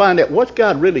in there and find out what's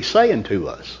God really saying to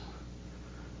us.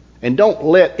 And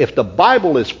if the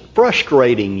Bible is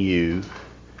frustrating you,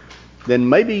 then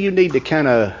maybe you need to kind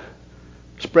of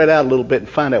spread out a little bit and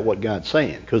find out what God's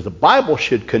saying. Because the Bible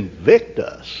should convict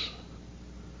us.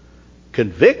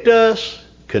 Convict us,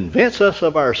 convince us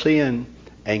of our sin,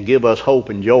 and give us hope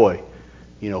and joy,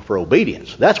 for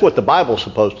obedience. That's what the Bible's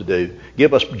supposed to do.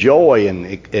 Give us joy and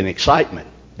excitement.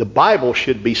 The Bible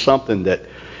should be something that,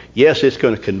 yes, it's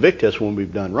going to convict us when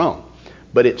we've done wrong.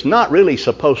 But it's not really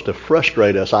supposed to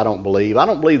frustrate us, I don't believe. I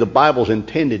don't believe the Bible's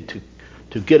intended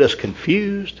to get us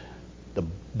confused.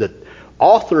 The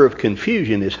author of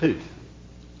confusion is who?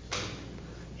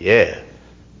 Yeah.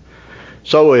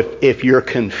 So if you're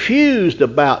confused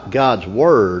about God's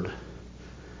Word,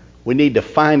 we need to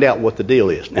find out what the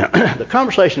deal is. Now, the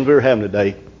conversation we were having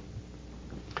today,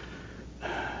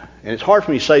 and it's hard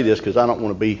for me to say this because I don't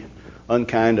want to be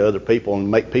unkind to other people and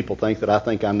make people think that I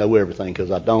think I know everything, because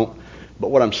I don't. But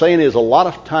what I'm saying is, a lot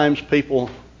of times people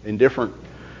in different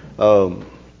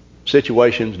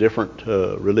situations, different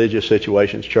religious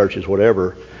situations, churches,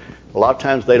 whatever, a lot of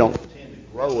times they don't tend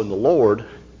to grow in the Lord,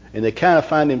 and they kind of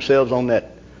find themselves on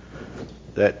that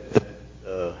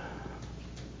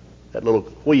little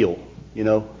wheel,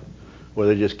 where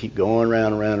they just keep going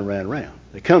round and round and round and round.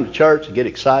 They come to church, they get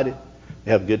excited,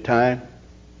 they have a good time,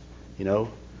 and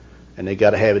they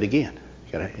got to have it again.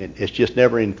 It's just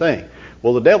never anything.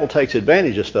 Well, the devil takes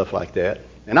advantage of stuff like that.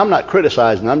 And I'm not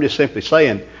criticizing. I'm just simply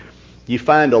saying you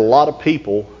find a lot of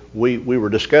people, we were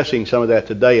discussing some of that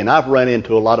today, and I've run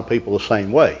into a lot of people the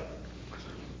same way.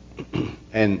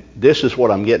 And this is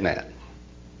what I'm getting at.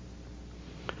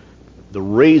 The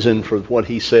reason for what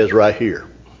he says right here.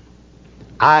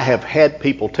 I have had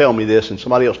people tell me this, and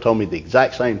somebody else told me the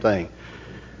exact same thing.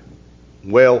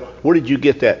 Well, where did you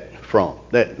get that from?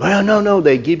 No,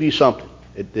 they give you something.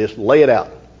 Just lay it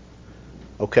out.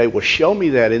 Okay, well, show me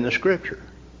that in the Scripture.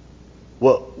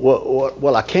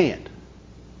 Well, I can't.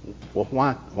 Well,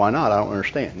 why not? I don't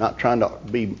understand. Not trying to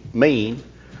be mean.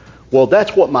 Well,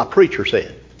 that's what my preacher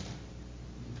said.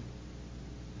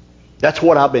 That's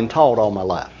what I've been taught all my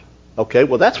life. Okay,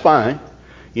 well, that's fine.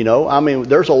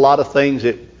 There's a lot of things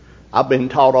that I've been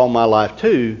taught all my life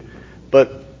too,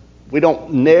 but we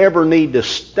don't never need to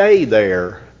stay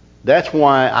there. That's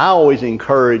why I always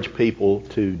encourage people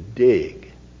to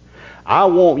dig. I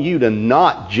want you to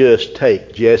not just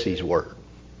take Jesse's word.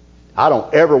 I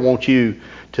don't ever want you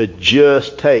to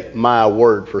just take my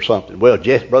word for something. Well,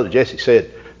 Brother Jesse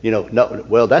said, no,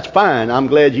 well, that's fine. I'm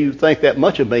glad you think that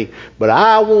much of me. But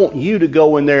I want you to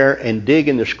go in there and dig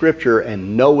in the Scripture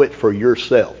and know it for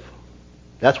yourself.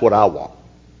 That's what I want.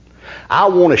 I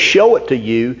want to show it to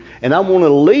you, and I want to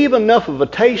leave enough of a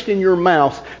taste in your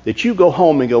mouth that you go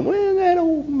home and go, well, that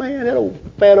old man, that old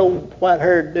fat old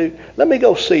white-haired dude, let me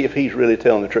go see if he's really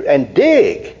telling the truth. And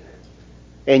dig.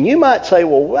 And you might say,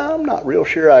 well, I'm not real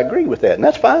sure I agree with that. And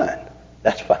that's fine.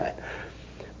 That's fine.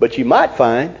 But you might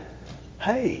find,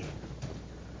 hey,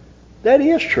 that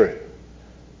is true.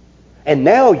 And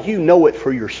now you know it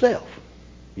for yourself,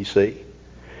 you see.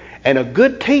 And a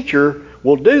good teacher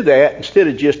will do that. Instead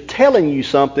of just telling you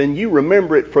something, you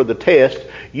remember it for the test.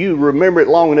 You remember it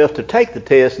long enough to take the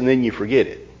test, and then you forget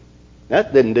it.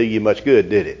 That didn't do you much good,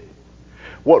 did it?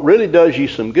 What really does you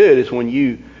some good is when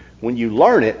you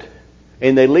learn it,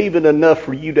 and they leave it enough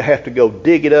for you to have to go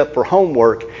dig it up for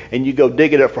homework, and you go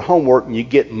dig it up for homework, and you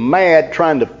get mad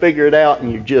trying to figure it out,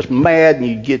 and you're just mad, and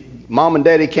you get mom and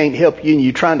daddy can't help you, and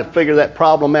you're trying to figure that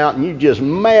problem out, and you're just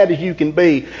mad as you can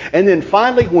be. And then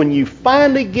finally, when you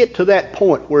finally get to that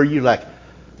point where you're like,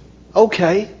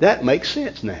 okay, that makes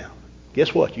sense now.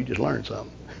 Guess what? You just learned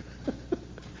something.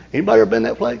 Anybody ever been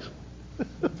that place?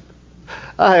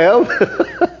 I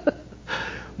have.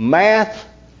 Math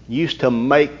used to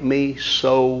make me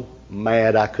so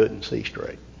mad I couldn't see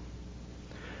straight.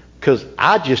 Because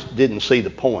I just didn't see the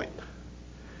point.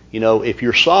 If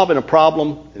you're solving a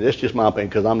problem, and this is just my opinion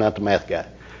because I'm not the math guy.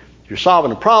 If you're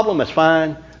solving a problem, that's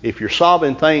fine. If you're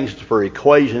solving things for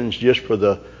equations just for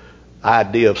the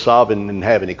idea of solving and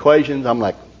having equations,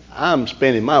 I'm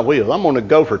spinning my wheels. I'm on a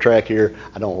gopher track here.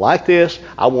 I don't like this.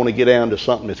 I want to get down to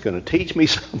something that's going to teach me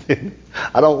something.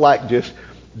 I don't like just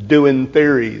doing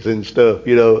theories and stuff.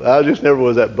 I just never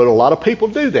was that. But a lot of people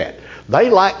do that. They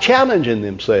like challenging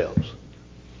themselves.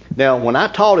 Now, when I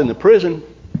taught in the prison,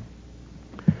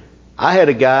 I had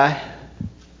a guy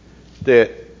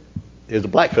that is a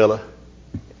black fella,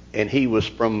 and he was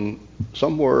from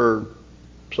some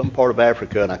part of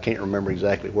Africa, and I can't remember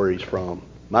exactly where he's from.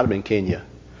 Might have been Kenya.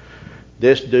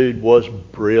 This dude was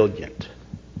brilliant.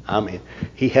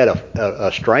 He had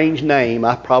a strange name.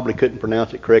 I probably couldn't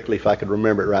pronounce it correctly if I could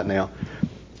remember it right now.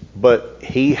 But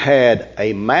he had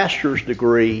a master's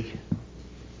degree,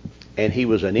 and he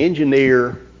was an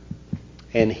engineer,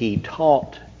 and he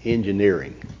taught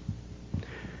engineering.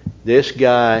 This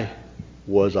guy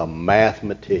was a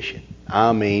mathematician.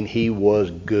 He was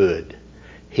good.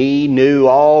 He knew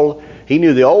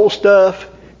the old stuff.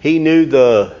 He knew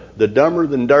the dumber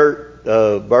than dirt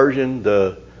version,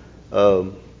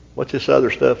 what's this other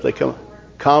stuff they come?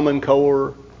 Common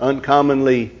Core,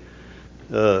 uncommonly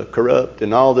corrupt,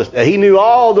 and all this. He knew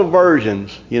all the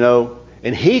versions,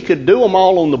 and he could do them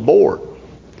all on the board.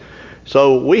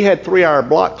 So we had 3-hour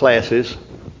block classes,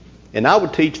 and I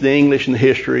would teach the English and the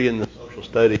history and the social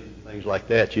studies, things like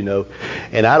that,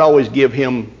 And I'd always give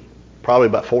him probably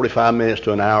about 45 minutes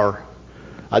to an hour.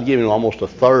 I'd give him almost a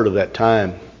third of that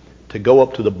time to go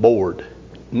up to the board.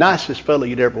 Nicest fellow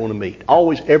you'd ever want to meet.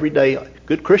 Always, every day,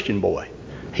 good Christian boy.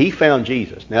 He found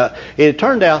Jesus. Now, it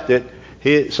turned out that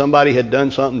somebody had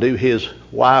done something to his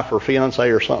wife or fiance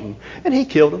or something, and he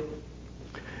killed him.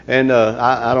 And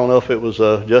I don't know if it was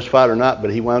justified or not,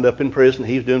 but he wound up in prison.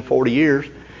 He was doing 40 years.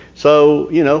 So,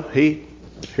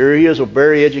 here he is, a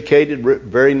very educated,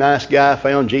 very nice guy,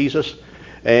 found Jesus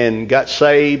and got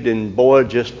saved, and boy,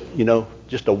 just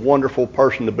a wonderful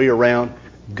person to be around,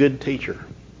 good teacher.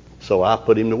 So I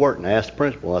put him to work, and I asked the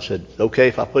principal. I said, okay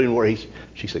if I put him to work?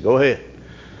 She said, go ahead.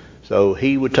 So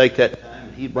he would take that time,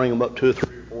 and he'd bring them up 2 or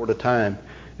 3 or hour at a time,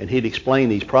 and he'd explain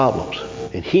these problems.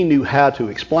 And he knew how to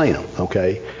explain them,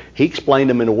 okay? He explained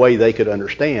them in a way they could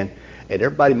understand, and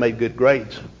everybody made good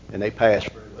grades, and they passed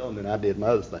very well, and then I did my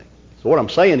other thing. So what I'm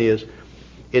saying is,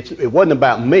 it wasn't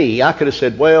about me. I could have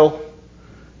said, well,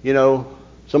 you know,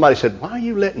 somebody said, why are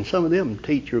you letting some of them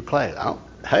teach your class?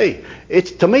 Hey,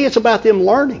 to me, it's about them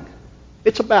learning.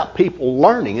 It's about people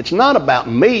learning. It's not about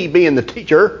me being the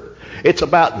teacher. It's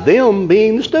about them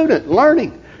being the student,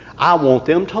 learning. I want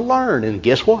them to learn, and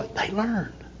guess what? They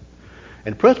learned.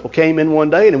 And the principal came in one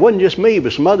day, and it wasn't just me,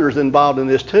 but some others involved in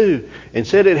this too, and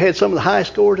said it had some of the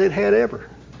highest scores it had ever,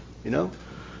 you know,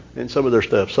 in some of their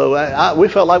stuff. So we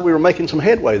felt like we were making some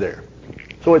headway there.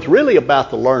 So it's really about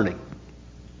the learning.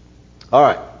 All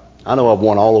right. I know I've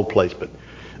won all over the place, but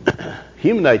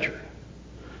human nature.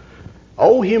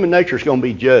 Old human nature is going to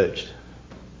be judged.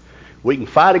 We can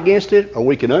fight against it, or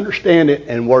we can understand it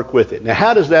and work with it. Now,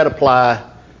 how does that apply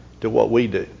to what we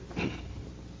do?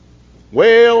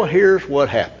 Well, here's what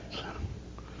happens.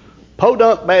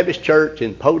 Podunk Baptist Church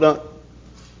in Podunk,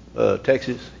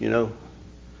 Texas, you know,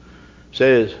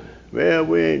 says, well,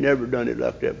 we ain't never done it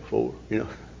like that before. You know,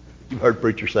 you've heard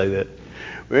preachers say that.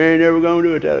 We ain't never going to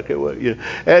do it that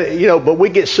way. You know, but we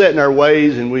get set in our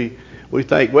ways, and we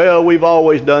think, well, we've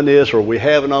always done this, or we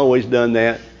haven't always done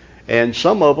that. And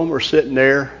some of them are sitting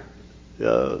there.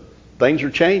 Things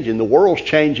are changing. The world's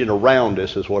changing around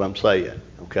us, is what I'm saying.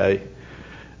 Okay.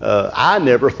 I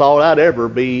never thought I'd ever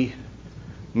be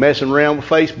messing around with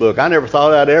Facebook. I never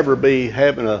thought I'd ever be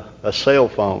having a cell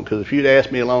phone. Because if you'd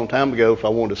asked me a long time ago if I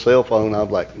wanted a cell phone, I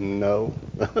was like, no.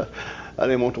 I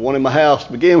didn't want the one in my house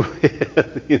to begin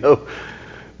with, you know.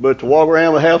 But to walk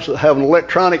around the house have an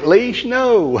electronic leash,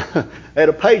 no. I had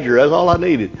a pager. That's all I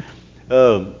needed.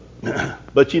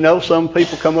 But you know, some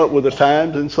people come up with the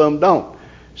times and some don't.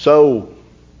 So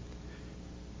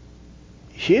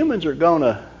humans are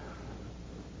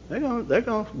they're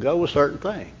gonna go with certain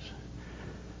things.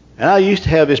 And I used to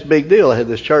have this big deal. I had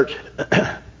this church.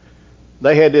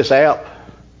 They had this app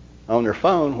on their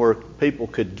phone where people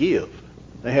could give.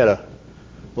 They had a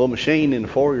little machine in the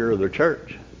foyer of their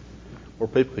church where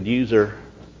people could use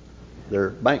their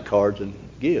bank cards and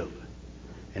give.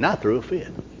 And I threw a fit.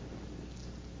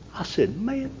 I said,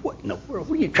 man, what in the world?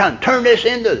 What are you trying to turn this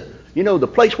into, you know, the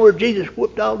place where Jesus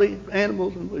whooped all these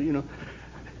animals? And, you know.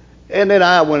 And then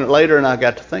I went later and I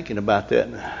got to thinking about that.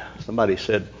 And somebody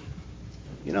said,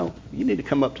 you know, you need to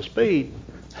come up to speed.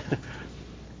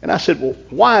 And I said, well,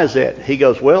 why is that? He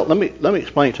goes, well, let me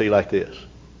explain it to you like this.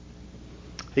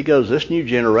 He goes, this new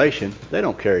generation, they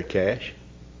don't carry cash.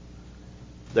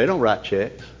 They don't write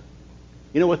checks.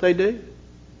 You know what they do?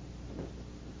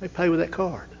 They pay with that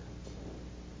card.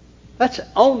 That's the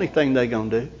only thing they're going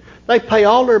to do. They pay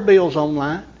all their bills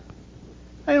online.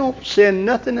 They don't send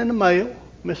nothing in the mail.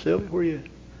 Miss Sylvia, where you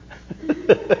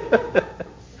at?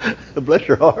 Bless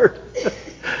her heart.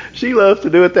 She loves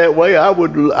to do it that way. I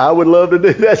would love to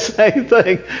do that same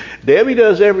thing. Debbie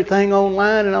does everything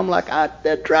online, and I'm like,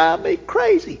 that drives me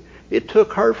crazy. It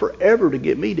took her forever to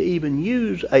get me to even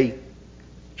use a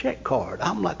check card.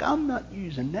 I'm like, I'm not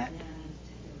using that.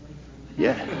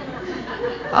 Yeah,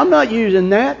 I'm not using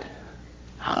that.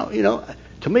 You know,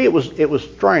 to me it was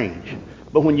strange.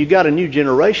 But when you got a new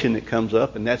generation that comes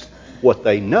up and that's what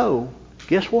they know,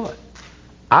 guess what?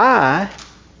 I,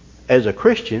 as a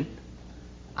Christian,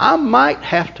 I might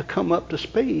have to come up to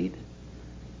speed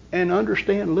and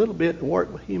understand a little bit and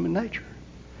work with human nature.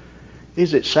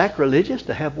 Is it sacrilegious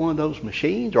to have one of those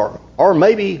machines? Or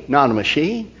maybe not a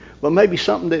machine, but maybe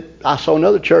something that I saw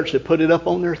another church that put it up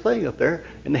on their thing up there,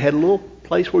 and they had a little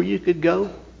place where you could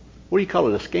go. What do you call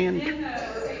it? A scan?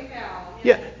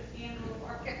 Yeah.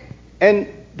 And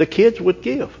the kids would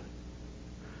give.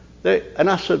 And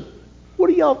I said, what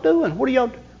are y'all doing? What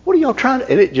are y'all trying to?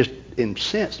 And it just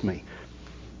incensed me.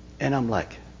 And I'm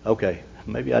like, okay,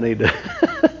 maybe I need to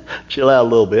chill out a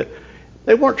little bit.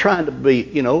 They weren't trying to be,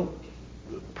 you know,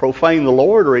 profane the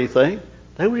Lord or anything.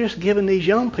 They were just giving these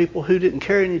young people who didn't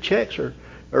carry any checks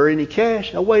or any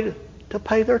cash a way to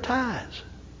pay their tithes.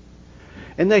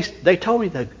 And they told me,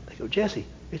 they go, Jesse,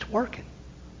 it's working.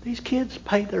 These kids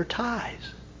pay their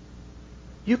tithes.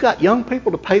 You got young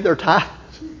people to pay their tithes?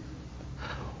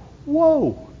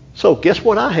 Whoa. So guess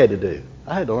what I had to do?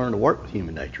 I had to learn to work with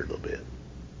human nature a little bit.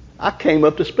 I came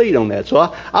up to speed on that.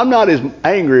 So I'm not as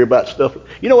angry about stuff.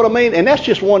 You know what I mean? And that's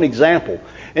just one example.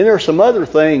 And there are some other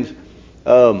things. We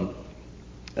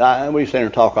sit here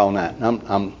and talk all night.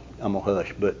 I'm gonna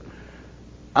hush, but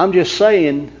I'm just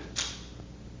saying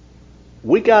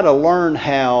we got to learn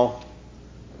how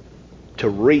to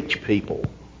reach people.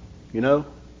 You know.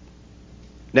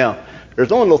 Now there's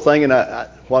one little thing, and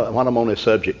while I'm on this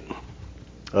subject,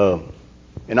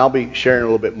 And I'll be sharing a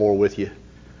little bit more with you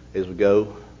as we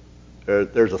go.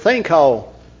 There's a thing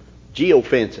called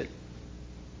geofencing.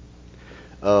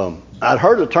 I'd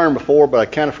heard the term before, but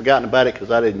I'd kind of forgotten about it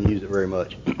because I didn't use it very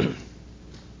much.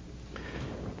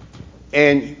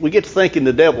 And we get to thinking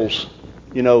the devil's,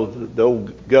 the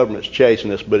old government's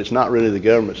chasing us, but it's not really the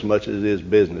government so much as it is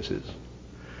businesses.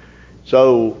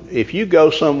 So if you go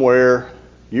somewhere,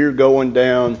 you're going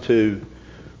down to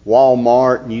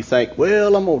Walmart and you think,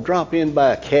 well, I'm going to drop in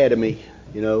by Academy,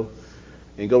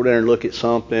 and go down and look at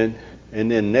something.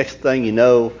 And then next thing you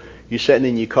know, you're sitting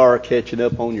in your car catching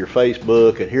up on your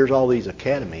Facebook, and here's all these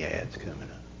Academy ads coming up.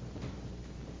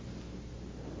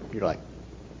 You're like,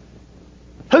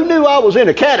 who knew I was in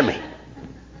Academy?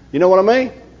 You know what I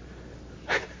mean?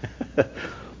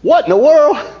 What in the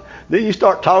world? Then you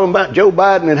start talking about Joe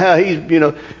Biden and how he's,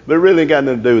 but it really ain't got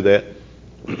nothing to do with that.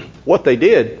 What they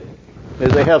did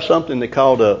is they have something they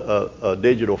called a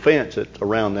digital fence that's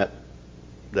around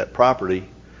that property.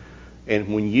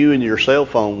 And when you and your cell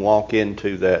phone walk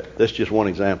into that's just one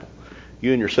example.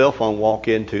 You and your cell phone walk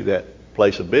into that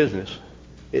place of business,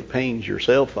 it pings your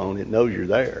cell phone. It knows you're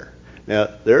there. Now,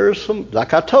 there's some,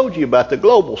 like I told you about the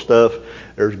global stuff,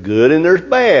 there's good and there's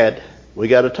bad. We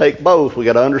got to take both. We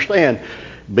got to understand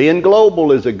being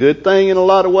global is a good thing in a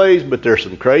lot of ways, but there's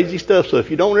some crazy stuff. So if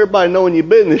you don't want everybody knowing your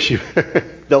business, you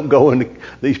don't go into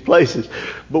these places.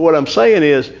 But what I'm saying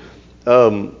is,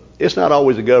 it's not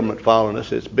always the government following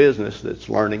us. It's business that's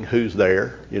learning who's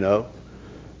there,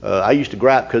 I used to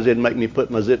gripe because it'd make me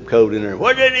put my zip code in there.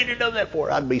 What did they need to know that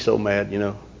for? I'd be so mad,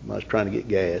 I was trying to get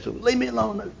gas. Leave me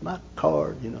alone, my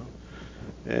card,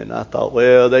 And I thought,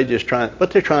 well, they're trying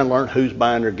to learn who's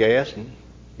buying their gas and,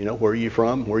 where are you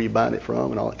from, where are you buying it from,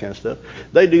 and all that kind of stuff.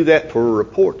 They do that for a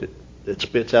report that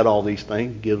spits out all these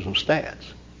things, gives them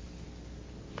stats.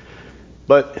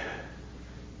 But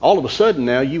all of a sudden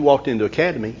now, you walked into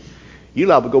Academy, you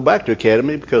liable to go back to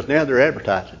Academy because now they're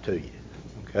advertising to you.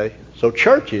 Okay, so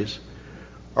churches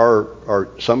are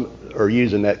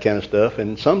using that kind of stuff,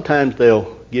 and sometimes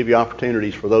they'll give you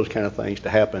opportunities for those kind of things to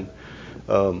happen.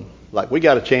 Like we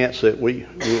got a chance that we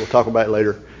will talk about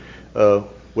later.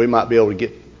 We might be able to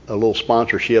get a little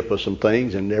sponsorship of some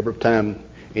things, and every time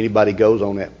anybody goes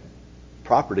on that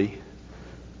property,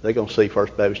 they're going to see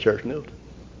First Baptist Church Milton,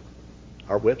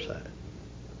 our website.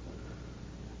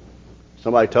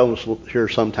 Somebody told us here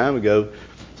some time ago,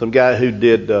 some guy who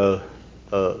did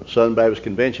Southern Baptist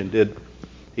Convention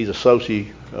he's a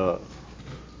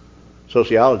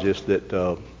sociologist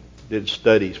that did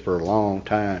studies for a long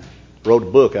time. Wrote a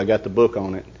book. I got the book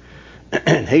on it.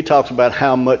 And he talks about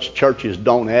how much churches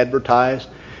don't advertise,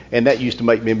 and that used to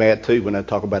make me mad too when I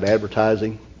talk about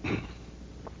advertising.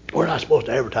 We're not supposed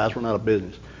to advertise. We're not a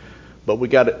business, but we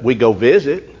go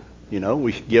visit.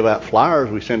 We give out flyers,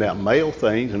 we send out mail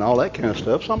things, and all that kind of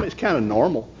stuff. So it's kind of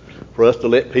normal for us to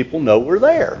let people know we're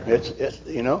there. It's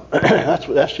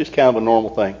that's just kind of a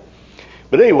normal thing.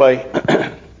 But anyway,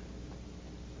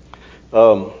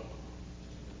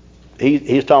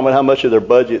 he's talking about how much of their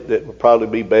budget that would probably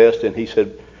be best, and he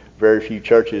said very few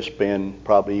churches spend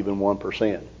probably even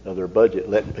 1% of their budget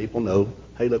letting people know,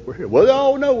 hey, look, we're here. Well, they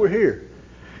all know we're here.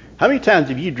 How many times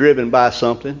have you driven by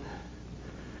something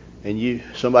and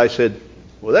somebody said,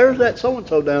 well, there's that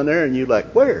so-and-so down there, and you're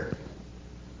like, where?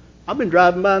 I've been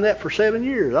driving by that for 7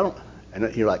 years.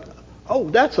 And you're like, oh,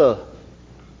 that's a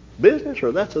business,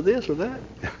 or that's a this or that.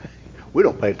 We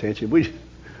don't pay attention. We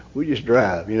just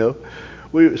drive,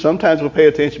 Sometimes we pay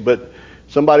attention, but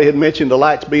somebody had mentioned the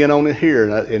lights being on in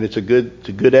here, and it's a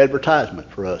good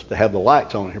advertisement for us to have the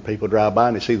lights on here. People drive by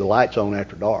and they see the lights on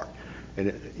after dark, and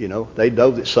they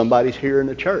know that somebody's here in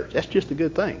the church. That's just a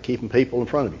good thing, keeping people in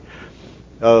front of you.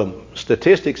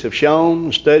 Statistics have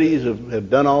shown, studies have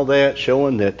done all that,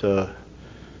 showing that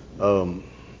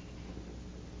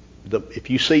if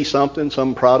you see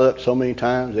some product so many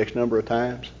times, X number of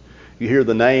times, you hear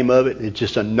the name of it, it's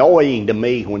just annoying to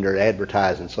me when they're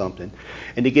advertising something.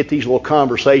 And to get these little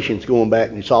conversations going back,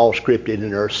 and it's all scripted,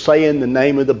 and they're saying the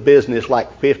name of the business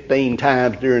like 15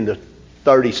 times during the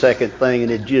 30-second thing,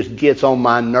 and it just gets on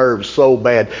my nerves so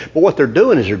bad. But what they're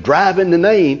doing is they're driving the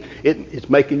name. It's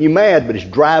making you mad, but it's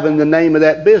driving the name of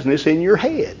that business in your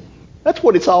head. That's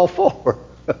what it's all for.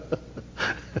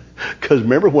 Because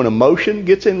remember, when emotion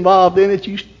gets involved in it,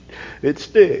 it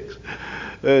sticks.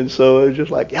 And so it's just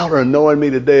like, y'all are annoying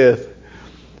me to death.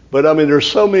 But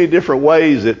there's so many different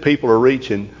ways that people are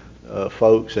reaching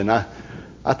folks, and I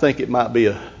think it might be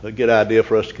a good idea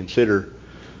for us to consider,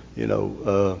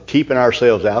 keeping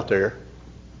ourselves out there,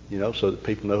 so that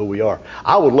people know who we are.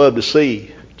 I would love to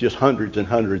see just hundreds and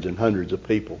hundreds and hundreds of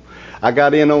people. I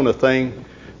got in on a thing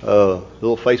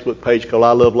little Facebook page called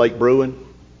I Love Lake Brewing.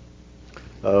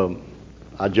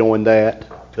 I joined that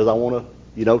because I want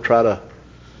to, try to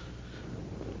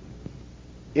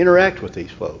interact with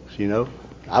these folks,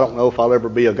 I don't know if I'll ever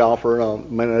be a golfer. I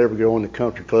may not ever go in the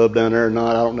country club down there or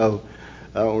not. I don't know.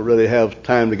 I don't really have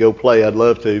time to go play. I'd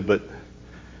love to, but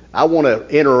I want to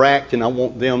interact, and I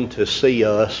want them to see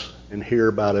us and hear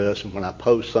about us. And when I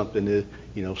post something,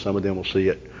 some of them will see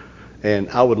it. And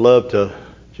I would love to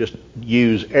just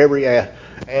use every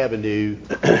avenue.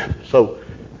 So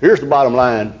here's the bottom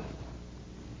line.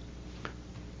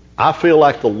 I feel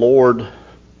like the Lord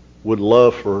would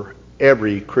love for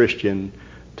every Christian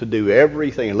to do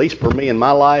everything, at least for me in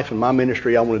my life and my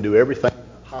ministry. I want to do everything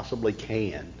I possibly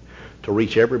can to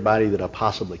reach everybody that I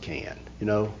possibly can.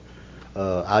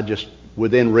 I just,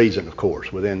 within reason, of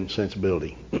course, within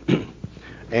sensibility,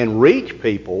 and reach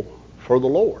people for the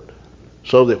Lord,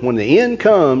 so that when the end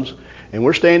comes and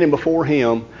we're standing before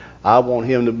Him, I want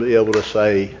Him to be able to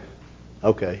say,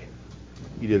 "Okay,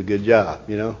 you did a good job,"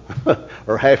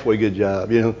 or halfway good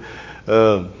job,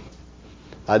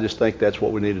 I just think that's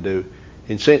what we need to do.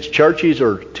 And since churches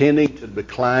are tending to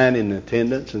decline in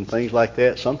attendance and things like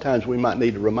that, sometimes we might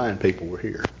need to remind people we're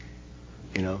here.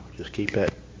 Just keep that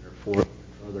in their forefront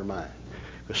of their mind.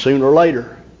 Because sooner or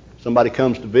later, somebody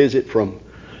comes to visit from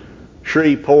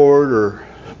Shreveport or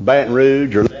Baton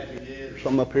Rouge or Lafayette or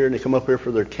something up here, and they come up here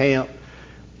for their camp.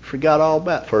 Forgot all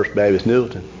about First Baptist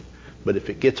Newton. But if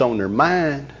it gets on their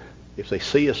mind, if they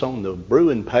see us on the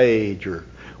brewing page or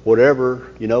whatever,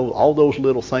 all those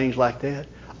little things like that.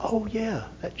 Oh, yeah,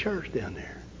 that church down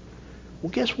there.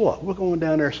 Well, guess what? We're going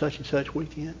down there such and such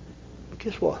weekend. But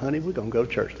guess what, honey? We're going to go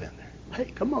to church down there.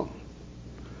 Hey, come on.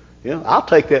 I'll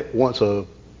take that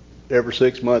every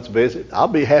 6 months visit. I'll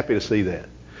be happy to see that.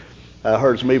 I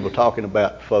heard some people talking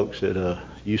about folks that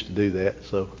used to do that.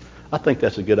 So I think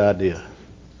that's a good idea.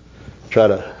 Try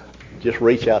to just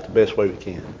reach out the best way we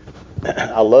can.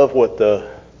 I love what the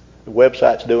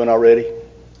website's doing already.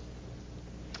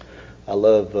 I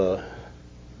love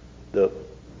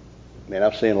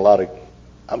I'm seeing a lot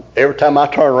of, every time I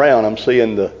turn around, I'm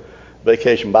seeing the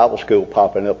Vacation Bible School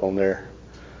popping up on there,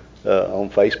 on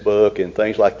Facebook and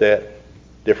things like that.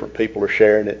 Different people are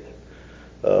sharing it.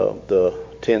 The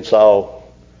Tensall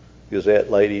Gazette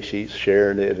lady, she's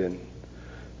sharing it, and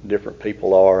different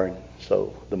people are. And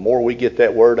so the more we get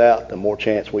that word out, the more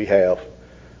chance we have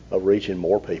of reaching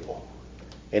more people.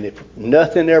 And if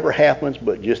nothing ever happens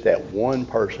but just that one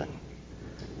person,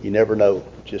 you never know.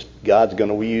 Just God's going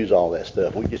to use all that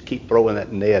stuff. We just keep throwing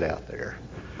that net out there.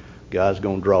 God's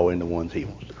going to draw in the ones He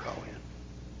wants to draw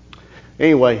in.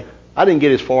 Anyway, I didn't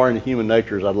get as far into human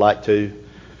nature as I'd like to,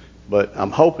 but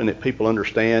I'm hoping that people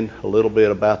understand a little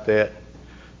bit about that.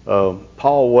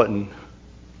 Paul wasn't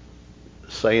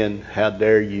saying, "How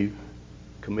dare you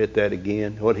commit that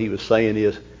again?" What he was saying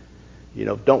is,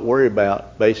 don't worry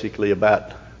about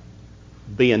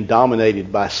being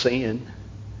dominated by sin,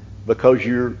 because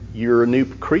you're a new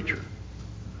creature.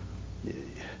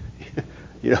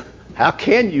 How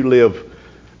can you live,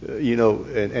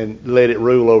 and let it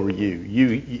rule over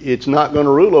you? It's not going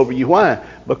to rule over you. Why?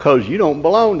 Because you don't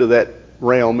belong to that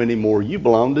realm anymore. You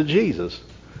belong to Jesus.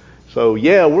 So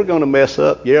yeah, we're going to mess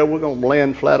up. Yeah, we're going to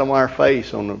land flat on our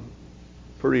face on a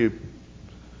pretty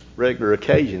regular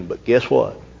occasion. But guess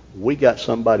what? We got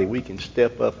somebody we can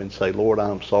step up and say, "Lord,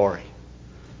 I'm sorry.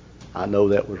 I know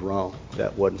that was wrong.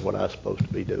 That wasn't what I was supposed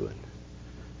to be doing."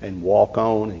 And walk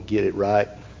on and get it right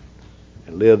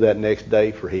and live that next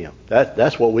day for Him.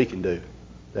 That's what we can do.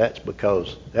 That's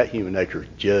because that human nature is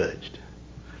judged.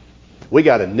 We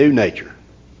got a new nature.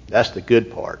 That's the good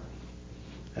part.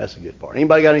 That's the good part.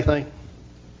 Anybody got anything?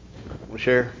 Want to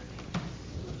share?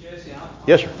 Jesse,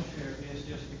 Yes, sir. want to share this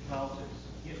just because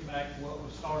it's getting back to what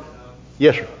was started on.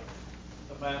 Yes, sir.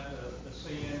 About the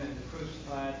sin and the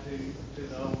crucified to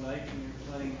the old nature and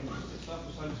everything. And it's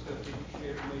something Sunday school teacher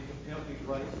shared with me to help me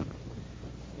greatly.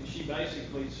 And she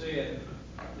basically said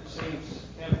that sin's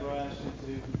categorized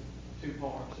into two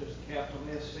parts. There's a capital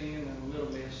S sin and a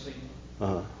little s sin.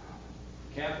 Uh-huh.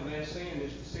 Capital S sin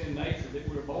is the sin nature that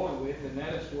we're born with, and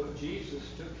that is what Jesus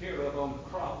took care of on the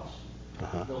cross.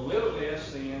 Uh-huh. The little s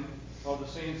sin are the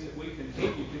sins that we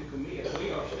continue to commit.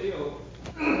 We are still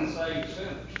saved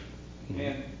sinners.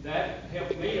 And that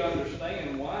helped me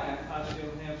understand why I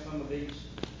still have some of these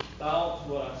thoughts,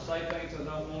 what I say things I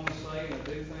don't want to say, and I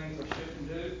do things I shouldn't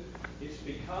do. It's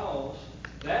because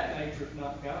that nature's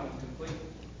not gone completely.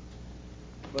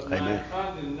 But my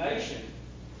condemnation,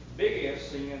 big S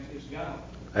sin, is gone.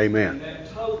 Amen. And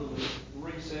that totally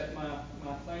reset my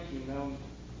thinking on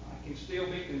I can still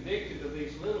be convicted of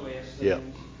these little s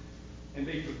sins and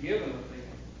be forgiven of them.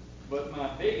 But my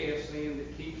biggest sin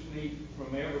that keeps me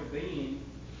from ever being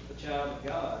a child of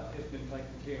God has been taken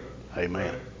care of.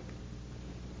 Amen.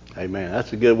 Amen.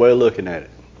 That's a good way of looking at it.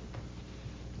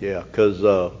 Yeah, because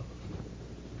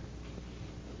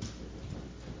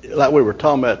like we were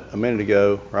talking about a minute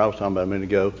ago, or I was talking about a minute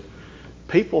ago,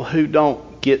 people who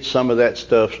don't get some of that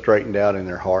stuff straightened out in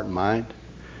their heart and mind,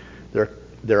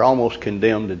 they're almost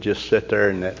condemned to just sit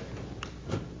there in that,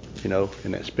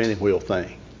 in that spinning wheel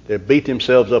thing. They beat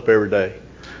themselves up every day.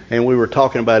 And we were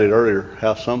talking about it earlier,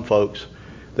 how some folks,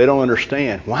 they don't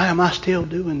understand. Why am I still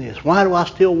doing this? Why do I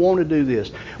still want to do this?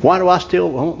 Why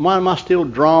am I still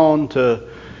drawn to,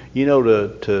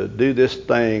 to do this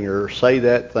thing or say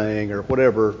that thing or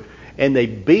whatever? And they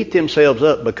beat themselves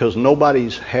up because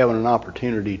nobody's having an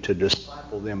opportunity to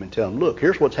disciple them and tell them, look,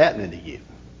 here's what's happening to you.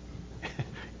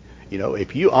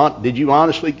 If you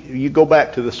go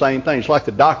back to the same thing. It's like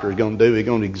the doctor is going to do. He's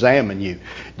going to examine you.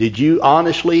 Did you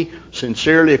honestly,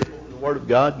 sincerely, according to the Word of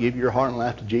God, give your heart and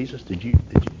life to Jesus? Did you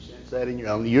sense that in your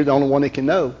own? You're the only one that can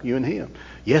know, you and Him.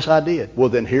 Yes, I did. Well,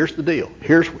 then here's the deal.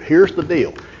 Here's the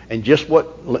deal. And just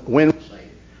when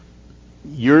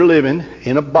you're living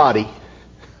in a body,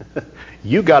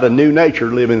 you got a new nature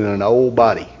living in an old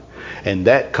body, and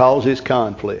that causes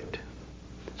conflict.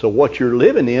 So what you're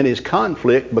living in is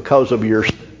conflict because of your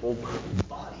sinful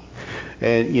body.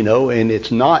 And, and it's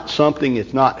not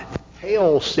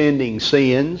hell-sending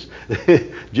sins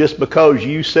just because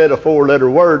you said a 4-letter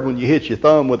word when you hit your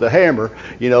thumb with a hammer,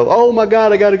 oh my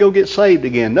God, I got to go get saved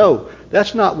again. No,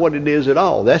 that's not what it is at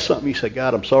all. That's something you say,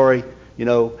 God, I'm sorry,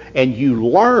 and you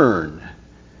learn,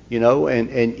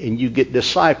 and you get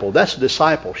discipled. That's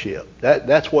discipleship.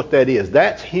 That's what that is.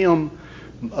 That's Him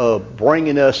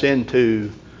bringing us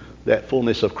into that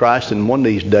fullness of Christ, and one of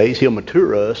these days He'll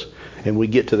mature us, and we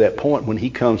get to that point when He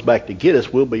comes back to get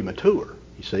us, we'll be mature,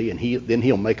 you see, and then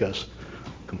He'll make us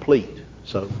complete.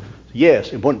 So, yes,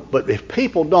 but if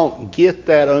people don't get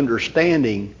that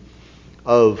understanding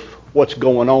of what's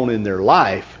going on in their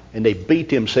life, and they beat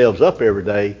themselves up every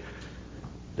day,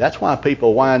 that's why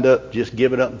people wind up just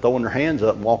giving up and throwing their hands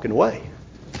up and walking away,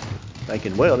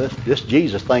 thinking, well, this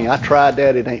Jesus thing, I tried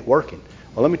that, it ain't working.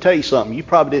 Well, let me tell you something, you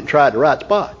probably didn't try it the right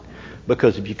spot.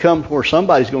 Because if you come where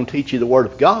somebody's going to teach you the Word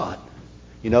of God,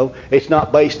 it's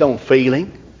not based on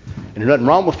feeling. And there's nothing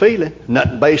wrong with feeling.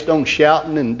 Nothing based on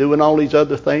shouting and doing all these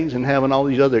other things and having all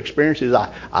these other experiences.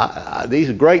 These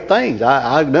are great things.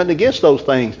 I have nothing against those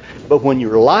things. But when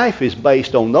your life is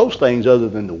based on those things other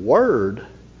than the Word,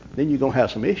 then you're going to have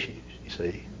some issues, you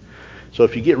see. So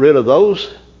if you get rid of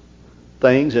those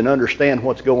things and understand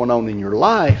what's going on in your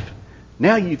life,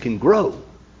 now you can grow.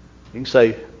 You can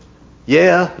say,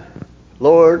 yeah,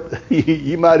 Lord,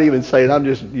 you might even say, and I'm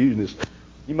just using this,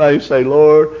 you might even say,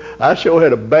 Lord, I sure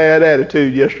had a bad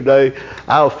attitude yesterday.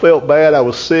 I felt bad, I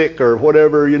was sick or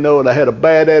whatever, and I had a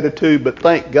bad attitude, but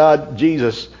thank God,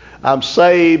 Jesus, I'm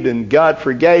saved and God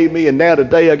forgave me, and now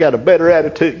today I got a better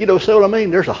attitude. See what I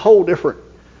mean? There's a whole different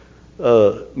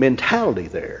mentality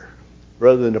there,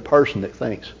 rather than a person that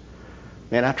thinks,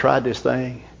 man, I tried this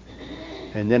thing,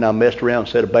 and then I messed around and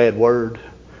said a bad word,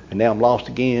 and now I'm lost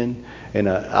again. And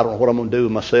I don't know what I'm going to do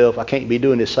with myself. I can't be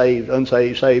doing this saved,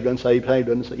 unsaved, saved, unsaved, saved,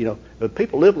 unsaved. But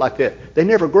people live like that. They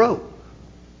never grow.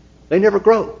 They never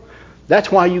grow.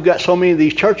 That's why you got so many of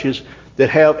these churches that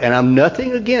have, and I'm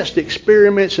nothing against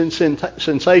experiments and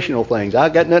sensational things. I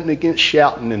got nothing against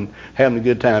shouting and having a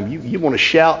good time. You want to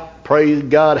shout, praise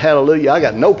God, hallelujah, I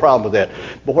got no problem with that.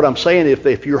 But what I'm saying,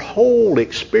 if your whole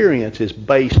experience is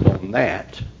based on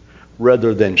that,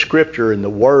 rather than Scripture and the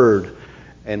Word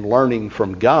and learning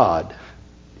from God,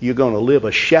 you're going to live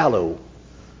a shallow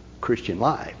Christian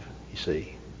life, you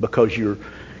see, because you're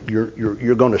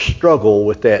going to struggle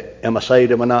with that. Am I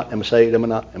saved? Am I not? Am I saved? Am I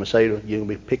not? Am I saved? You're going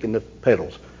to be picking the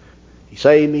pedals. He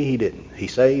saved me. He didn't. He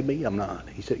saved me. I'm not.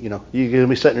 He said, you're going to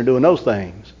be sitting there doing those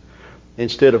things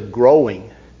instead of growing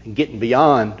and getting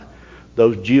beyond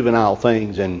those juvenile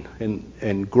things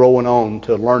and growing on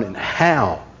to learning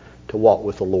how to walk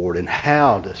with the Lord and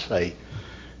how to say,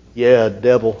 yeah,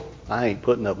 devil, I ain't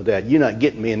putting up with that. You're not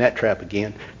getting me in that trap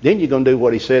again. Then you're going to do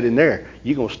what he said in there.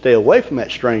 You're going to stay away from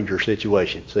that stranger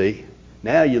situation, see?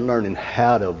 Now you're learning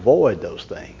how to avoid those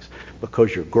things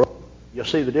because you're growing. You'll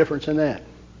see the difference in that.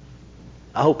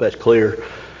 I hope that's clear.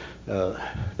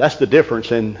 That's the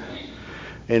difference in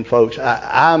folks.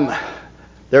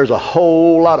 There's a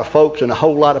whole lot of folks in a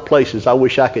whole lot of places I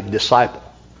wish I could disciple.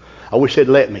 I wish they'd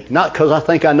let me. Not because I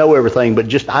think I know everything,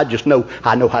 but I just know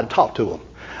how to talk to them.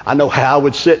 I know how I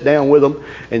would sit down with them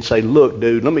and say, look,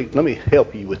 dude, let me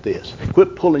help you with this.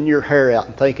 Quit pulling your hair out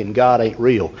and thinking God ain't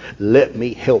real. Let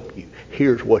me help you.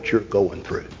 Here's what you're going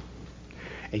through.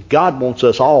 And God wants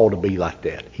us all to be like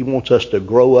that. He wants us to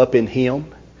grow up in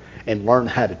Him and learn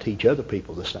how to teach other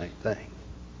people the same thing.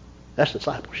 That's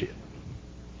discipleship.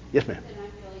 Yes, ma'am. And I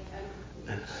feel like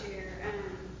I need to share,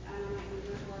 I'm not going to go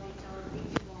into a lot of detail or be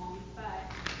too long, but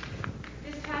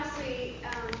this past week,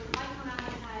 Michael and I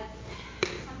had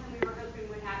something we were hoping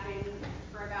would happen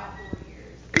for about 4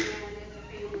 years. And it's a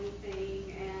family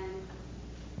thing, and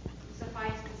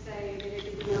suffice to say that it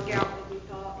didn't work out like we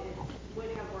thought it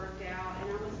would have worked out.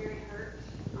 And I was very hurt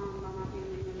by my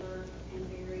family member and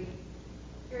very,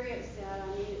 very upset.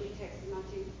 I immediately texted my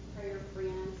 2 prayer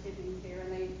friends, siblings there,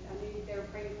 and I knew they were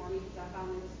praying for me because I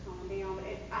finally was calming down. But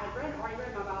I had already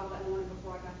read my Bible that morning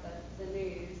before I got the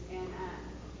news, and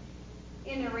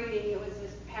in the reading, it was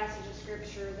this passage of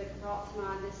scripture that brought to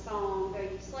mind this song, "Though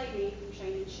You Slay Me," from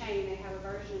Shame and Shame. They have a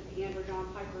version at the end where John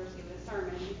Piper is giving a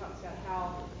sermon, and he talks about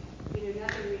how,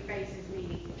 nothing we face is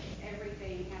meaningless.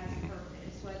 Everything has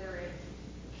purpose, whether it's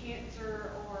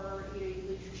cancer or, you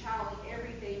lose your child. Like,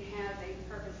 everything has a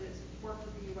purpose. It's working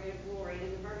for your way of glory.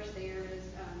 And the verse there is,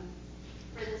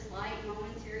 "For this light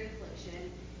momentary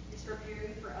affliction is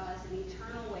preparing for us an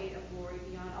eternal weight of glory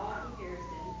beyond all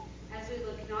comparison, as we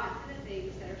look not to the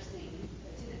things that are seen,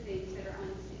 but to the things that are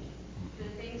unseen. For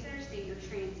the things that are seen are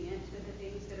transient, but the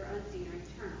things that are unseen are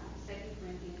eternal." 2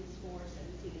 Corinthians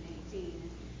 4:17 and 18.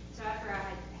 And so after I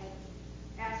had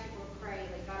asked people to pray,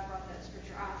 like, God brought that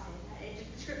scripture, I said,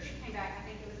 the scripture came back. I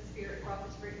think it was the Spirit brought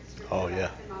the scripture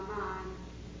back to my mind.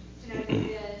 To know that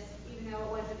this, even though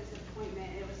it was a disappointment,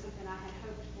 it was something I had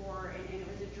hoped for, and it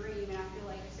was a dream. And I feel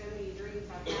like so many dreams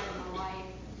I've had in my life,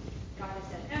 God has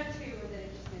said no to, or that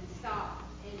it's just been stopped.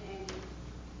 And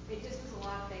it just was a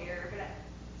lot there.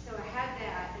 So I had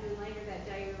that, and then later that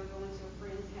day we were going to a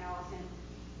friend's house, and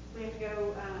we have to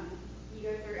go, you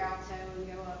go through Alto and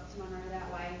go up to Monroe that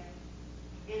way.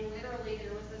 And literally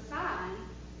there was a sign,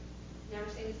 never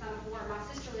seen the sign before. My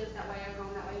sister lives that way, I've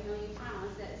gone that way a million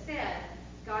times, that said,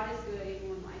 "God is good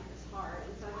even when life is hard."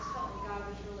 And so I just felt like God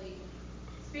was really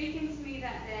speaking to me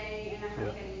that day, and I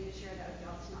felt like I needed to share that with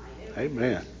y'all tonight.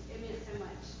 Amen. It meant so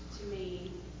much to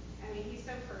me. I mean, He's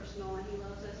so personal, and He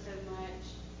loves us so much.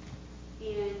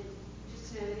 And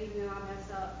just to know that even though I mess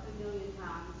up a million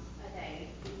times a day,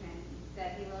 even,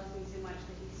 that He loves me so much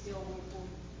that He still will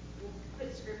put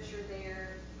scripture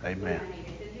there. Amen. When I need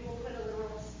it. And He will put a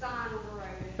literal sign on the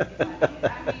road if I need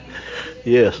it. I mean, it's just,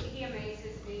 Yes. He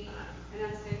amazes me, and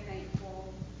I'm so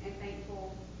thankful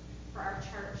for our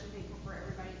church, and thankful for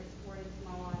everybody that's poured into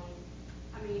my life.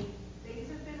 I mean, things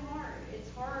have been hard. It's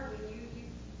hard when you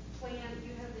plan,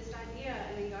 you have this idea,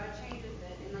 and then God changes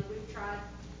it. And like, we've tried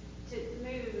to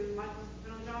move, and Michael's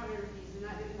been on job interviews, and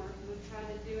that didn't work. And we've tried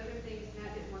to do other things, and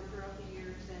that didn't work throughout the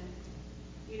years. And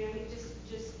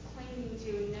just clinging to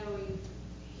and knowing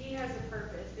He has a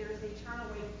purpose. There is an eternal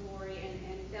way of glory, and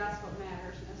that's what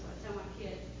matters. And that's what I tell my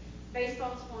kids.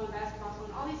 Baseball's fun, basketball's fun.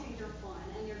 All these things are fun,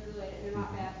 and they're good, and they're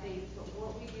not bad things. But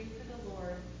what we do for the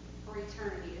Lord for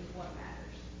eternity is what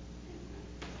matters.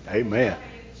 Amen.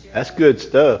 That's good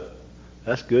stuff.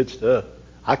 That's good stuff.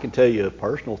 I can tell you a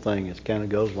personal thing that kind of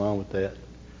goes along with that.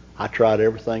 I tried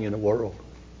everything in the world,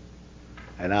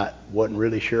 and I wasn't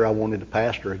really sure I wanted to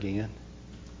pastor again.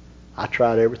 I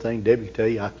tried everything. Debbie can tell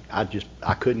you,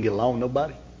 I couldn't get along with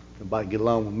nobody. Nobody could get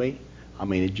along with me. I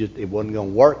mean, it wasn't going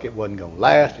to work. It wasn't going to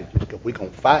last. We're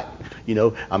going to fight.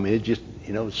 I mean, it just,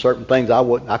 certain things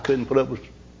I couldn't put up with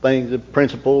things, the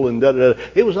principle and da-da-da.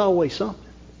 It was always something.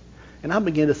 And I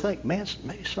began to think, man,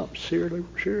 maybe something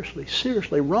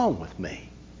seriously wrong with me.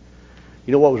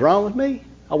 You know what was wrong with me?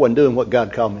 I wasn't doing what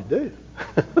God called me to do.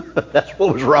 That's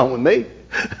what was wrong with me.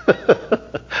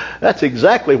 That's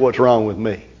exactly what's wrong with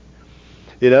me.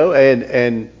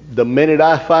 And the minute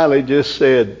I finally just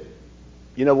said,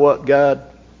 you know what, God,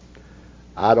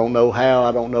 I don't know how,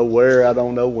 I don't know where, I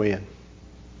don't know when,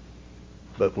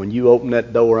 but when you open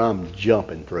that door, I'm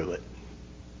jumping through it.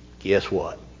 Guess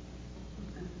what?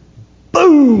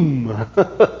 Boom!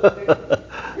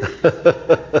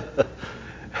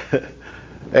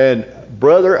 And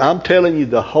brother, I'm telling you,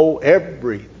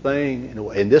 everything,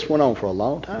 and this went on for a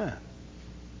long time.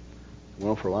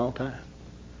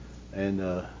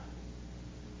 And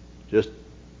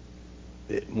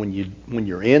when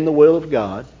you're in the will of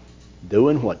God,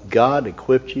 doing what God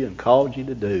equipped you and called you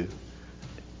to do,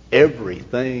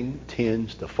 everything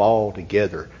tends to fall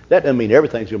together. That doesn't mean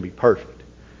everything's going to be perfect.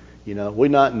 We're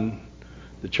not in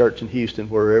the church in Houston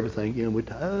where everything,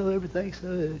 everything's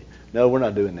good. No, we're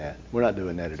not doing that. We're not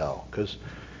doing that at all. Because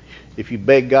if you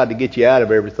beg God to get you out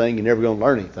of everything, you're never going to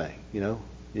learn anything.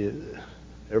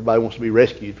 Everybody wants to be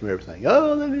rescued from everything.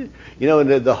 And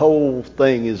the whole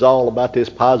thing is all about this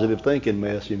positive thinking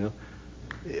mess.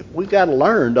 we got to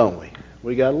learn, don't we?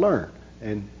 We got to learn.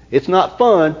 And it's not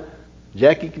fun.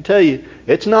 Jackie can tell you,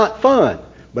 it's not fun.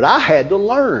 But I had to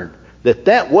learn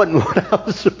that wasn't what I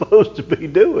was supposed to be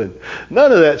doing.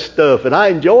 None of that stuff. And I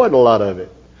enjoyed a lot of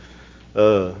it.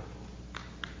 And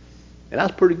I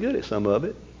was pretty good at some of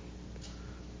it.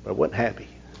 But I wasn't happy.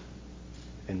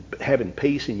 And having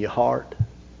peace in your heart,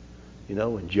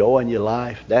 and joy in your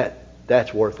life,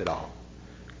 that's worth it all.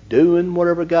 Doing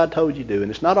whatever God told you to do.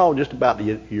 And it's not all just about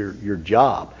your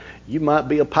job. You might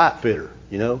be a pipe fitter,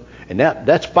 and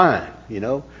that's fine,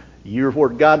 You're where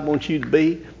God wants you to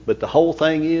be, but the whole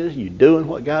thing is you doing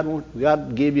what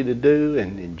God give you to do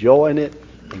and enjoying it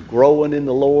and growing in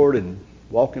the Lord and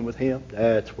walking with Him.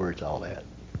 That's where it's all at.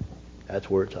 That's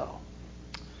where it's all.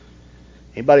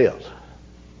 Anybody else?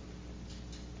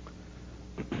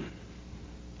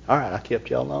 All right, I kept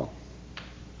y'all long.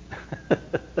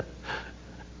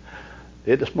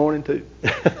 Did this morning too.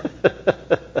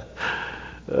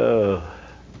 I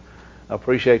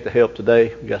appreciate the help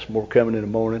today. We got some more coming in the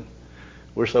morning.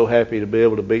 We're so happy to be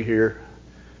able to be here.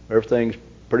 Everything's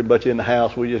pretty much in the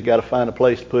house. We just got to find a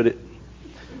place to put it.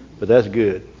 But that's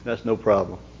good. That's no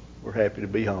problem. We're happy to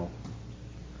be home.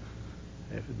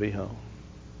 Happy to be home.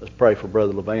 Let's pray for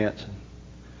Brother Levance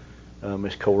and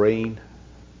Miss Corrine.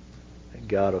 And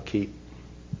God will keep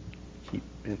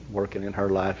working in her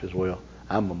life as well.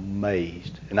 I'm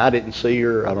amazed. And I didn't see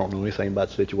her. I don't know anything about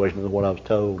the situation other than what I was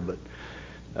told, but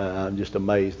I'm just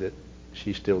amazed that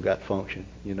she's still got function,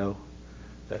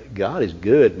 God is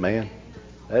good, man.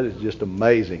 That is just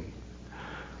amazing.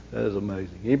 That is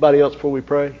amazing. Anybody else before we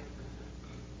pray?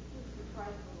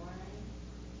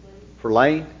 For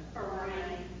Lane? For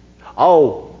rain.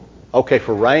 Oh, okay,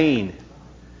 for rain.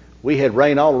 We had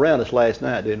rain all around us last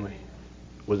night, didn't we?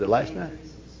 Was it last night?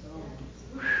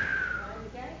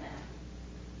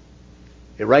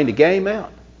 It rained a game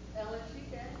out?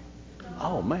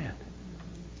 Oh, man.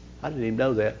 I didn't even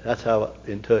know that. That's how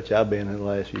in touch I've been in the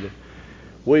last few days.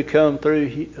 We come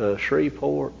through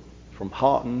Shreveport from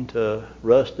Houghton to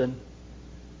Ruston.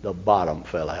 The bottom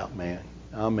fell out, man.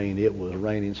 I mean, it was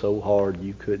raining so hard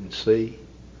you couldn't see.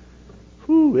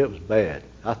 Whew, it was bad.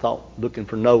 I thought looking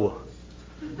for Noah.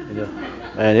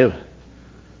 Man, it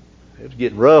was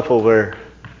getting rough over there. If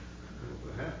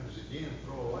it happens again,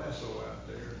 throw a lasso out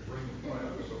there and bring the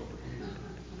clouds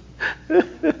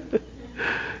over here.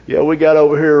 Yeah, we got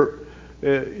over here.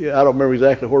 I don't remember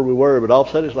exactly where we were, but all of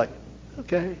a sudden it's like,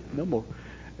 okay, no more.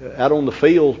 Out on the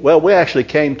fields. Well, we actually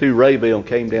came through Rayville and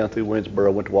came down through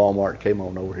Winsboro, went to Walmart, came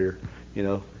on over here,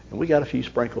 and we got a few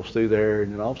sprinkles through there,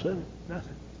 and then all of a sudden,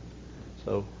 nothing.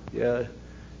 So, yeah,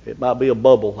 it might be a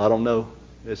bubble. I don't know.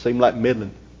 It seemed like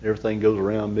Midland. Everything goes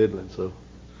around Midland, so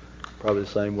probably the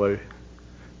same way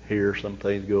here. Some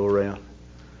things go around.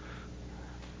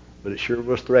 But it sure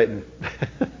was threatening.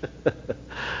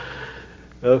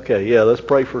 Okay, yeah, let's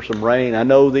pray for some rain. I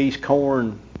know these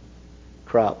corn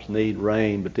crops need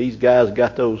rain, but these guys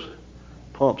got those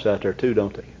pumps out there too,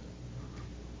 don't they?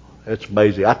 That's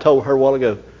amazing. I told her a while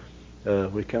ago,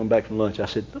 we come back from lunch, I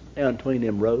said, look down between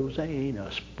them rows, there ain't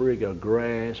a sprig of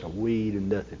grass or weed and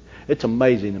nothing. It's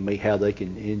amazing to me how they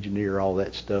can engineer all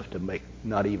that stuff to make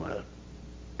not even a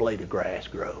blade of grass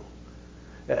grow.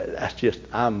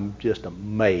 I'm just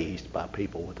amazed by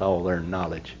people with all their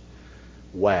knowledge.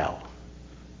 Wow.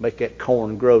 Make that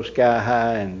corn grow sky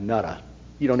high and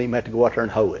you don't even have to go out there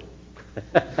and hoe it.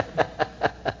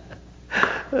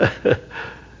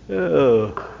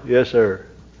 Oh, yes, sir.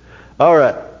 All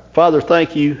right. Father,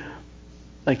 thank you.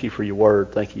 Thank you for your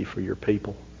word. Thank you for your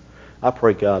people. I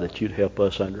pray, God, that you'd help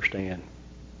us understand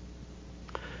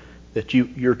that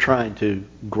you're trying to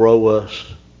grow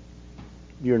us.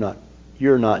 You're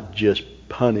not just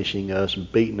punishing us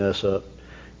and beating us up.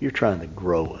 You're trying to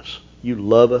grow us. You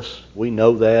love us. We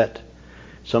know that.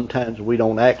 Sometimes we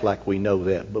don't act like we know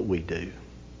that, but we do.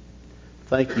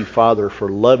 Thank you, Father, for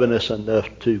loving us enough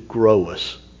to grow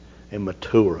us and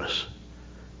mature us,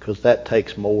 because that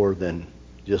takes more than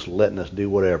just letting us do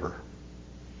whatever.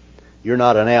 You're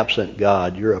not an absent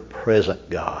God. You're a present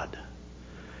God.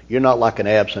 You're not like an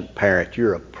absent parent.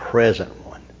 You're a present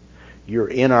one. You're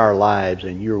in our lives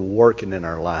and you're working in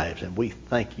our lives, and we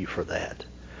thank you for that.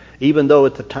 Even though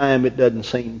at the time it doesn't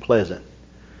seem pleasant,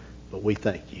 but we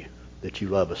thank you that you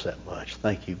love us that much.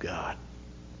 Thank you, God.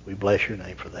 We bless your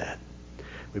name for that.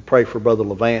 We pray for Brother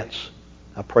Levance.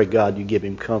 I pray, God, you give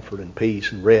him comfort and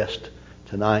peace and rest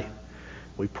tonight.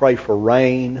 We pray for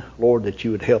rain, Lord, that you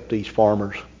would help these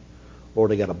farmers. Lord,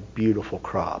 they got a beautiful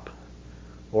crop.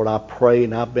 Lord, I pray,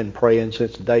 and I've been praying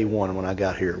since day one when I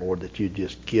got here, Lord, that you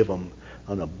just give them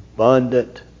an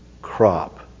abundant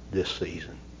crop this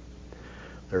season.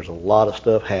 There's a lot of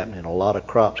stuff happening, a lot of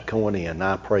crops going in. And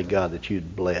I pray, God, that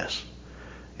you'd bless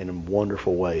in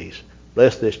wonderful ways.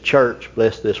 Bless this church.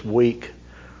 Bless this week.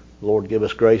 Lord, give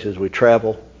us grace as we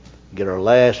travel. Get our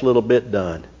last little bit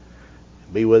done.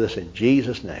 Be with us in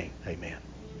Jesus' name. Amen.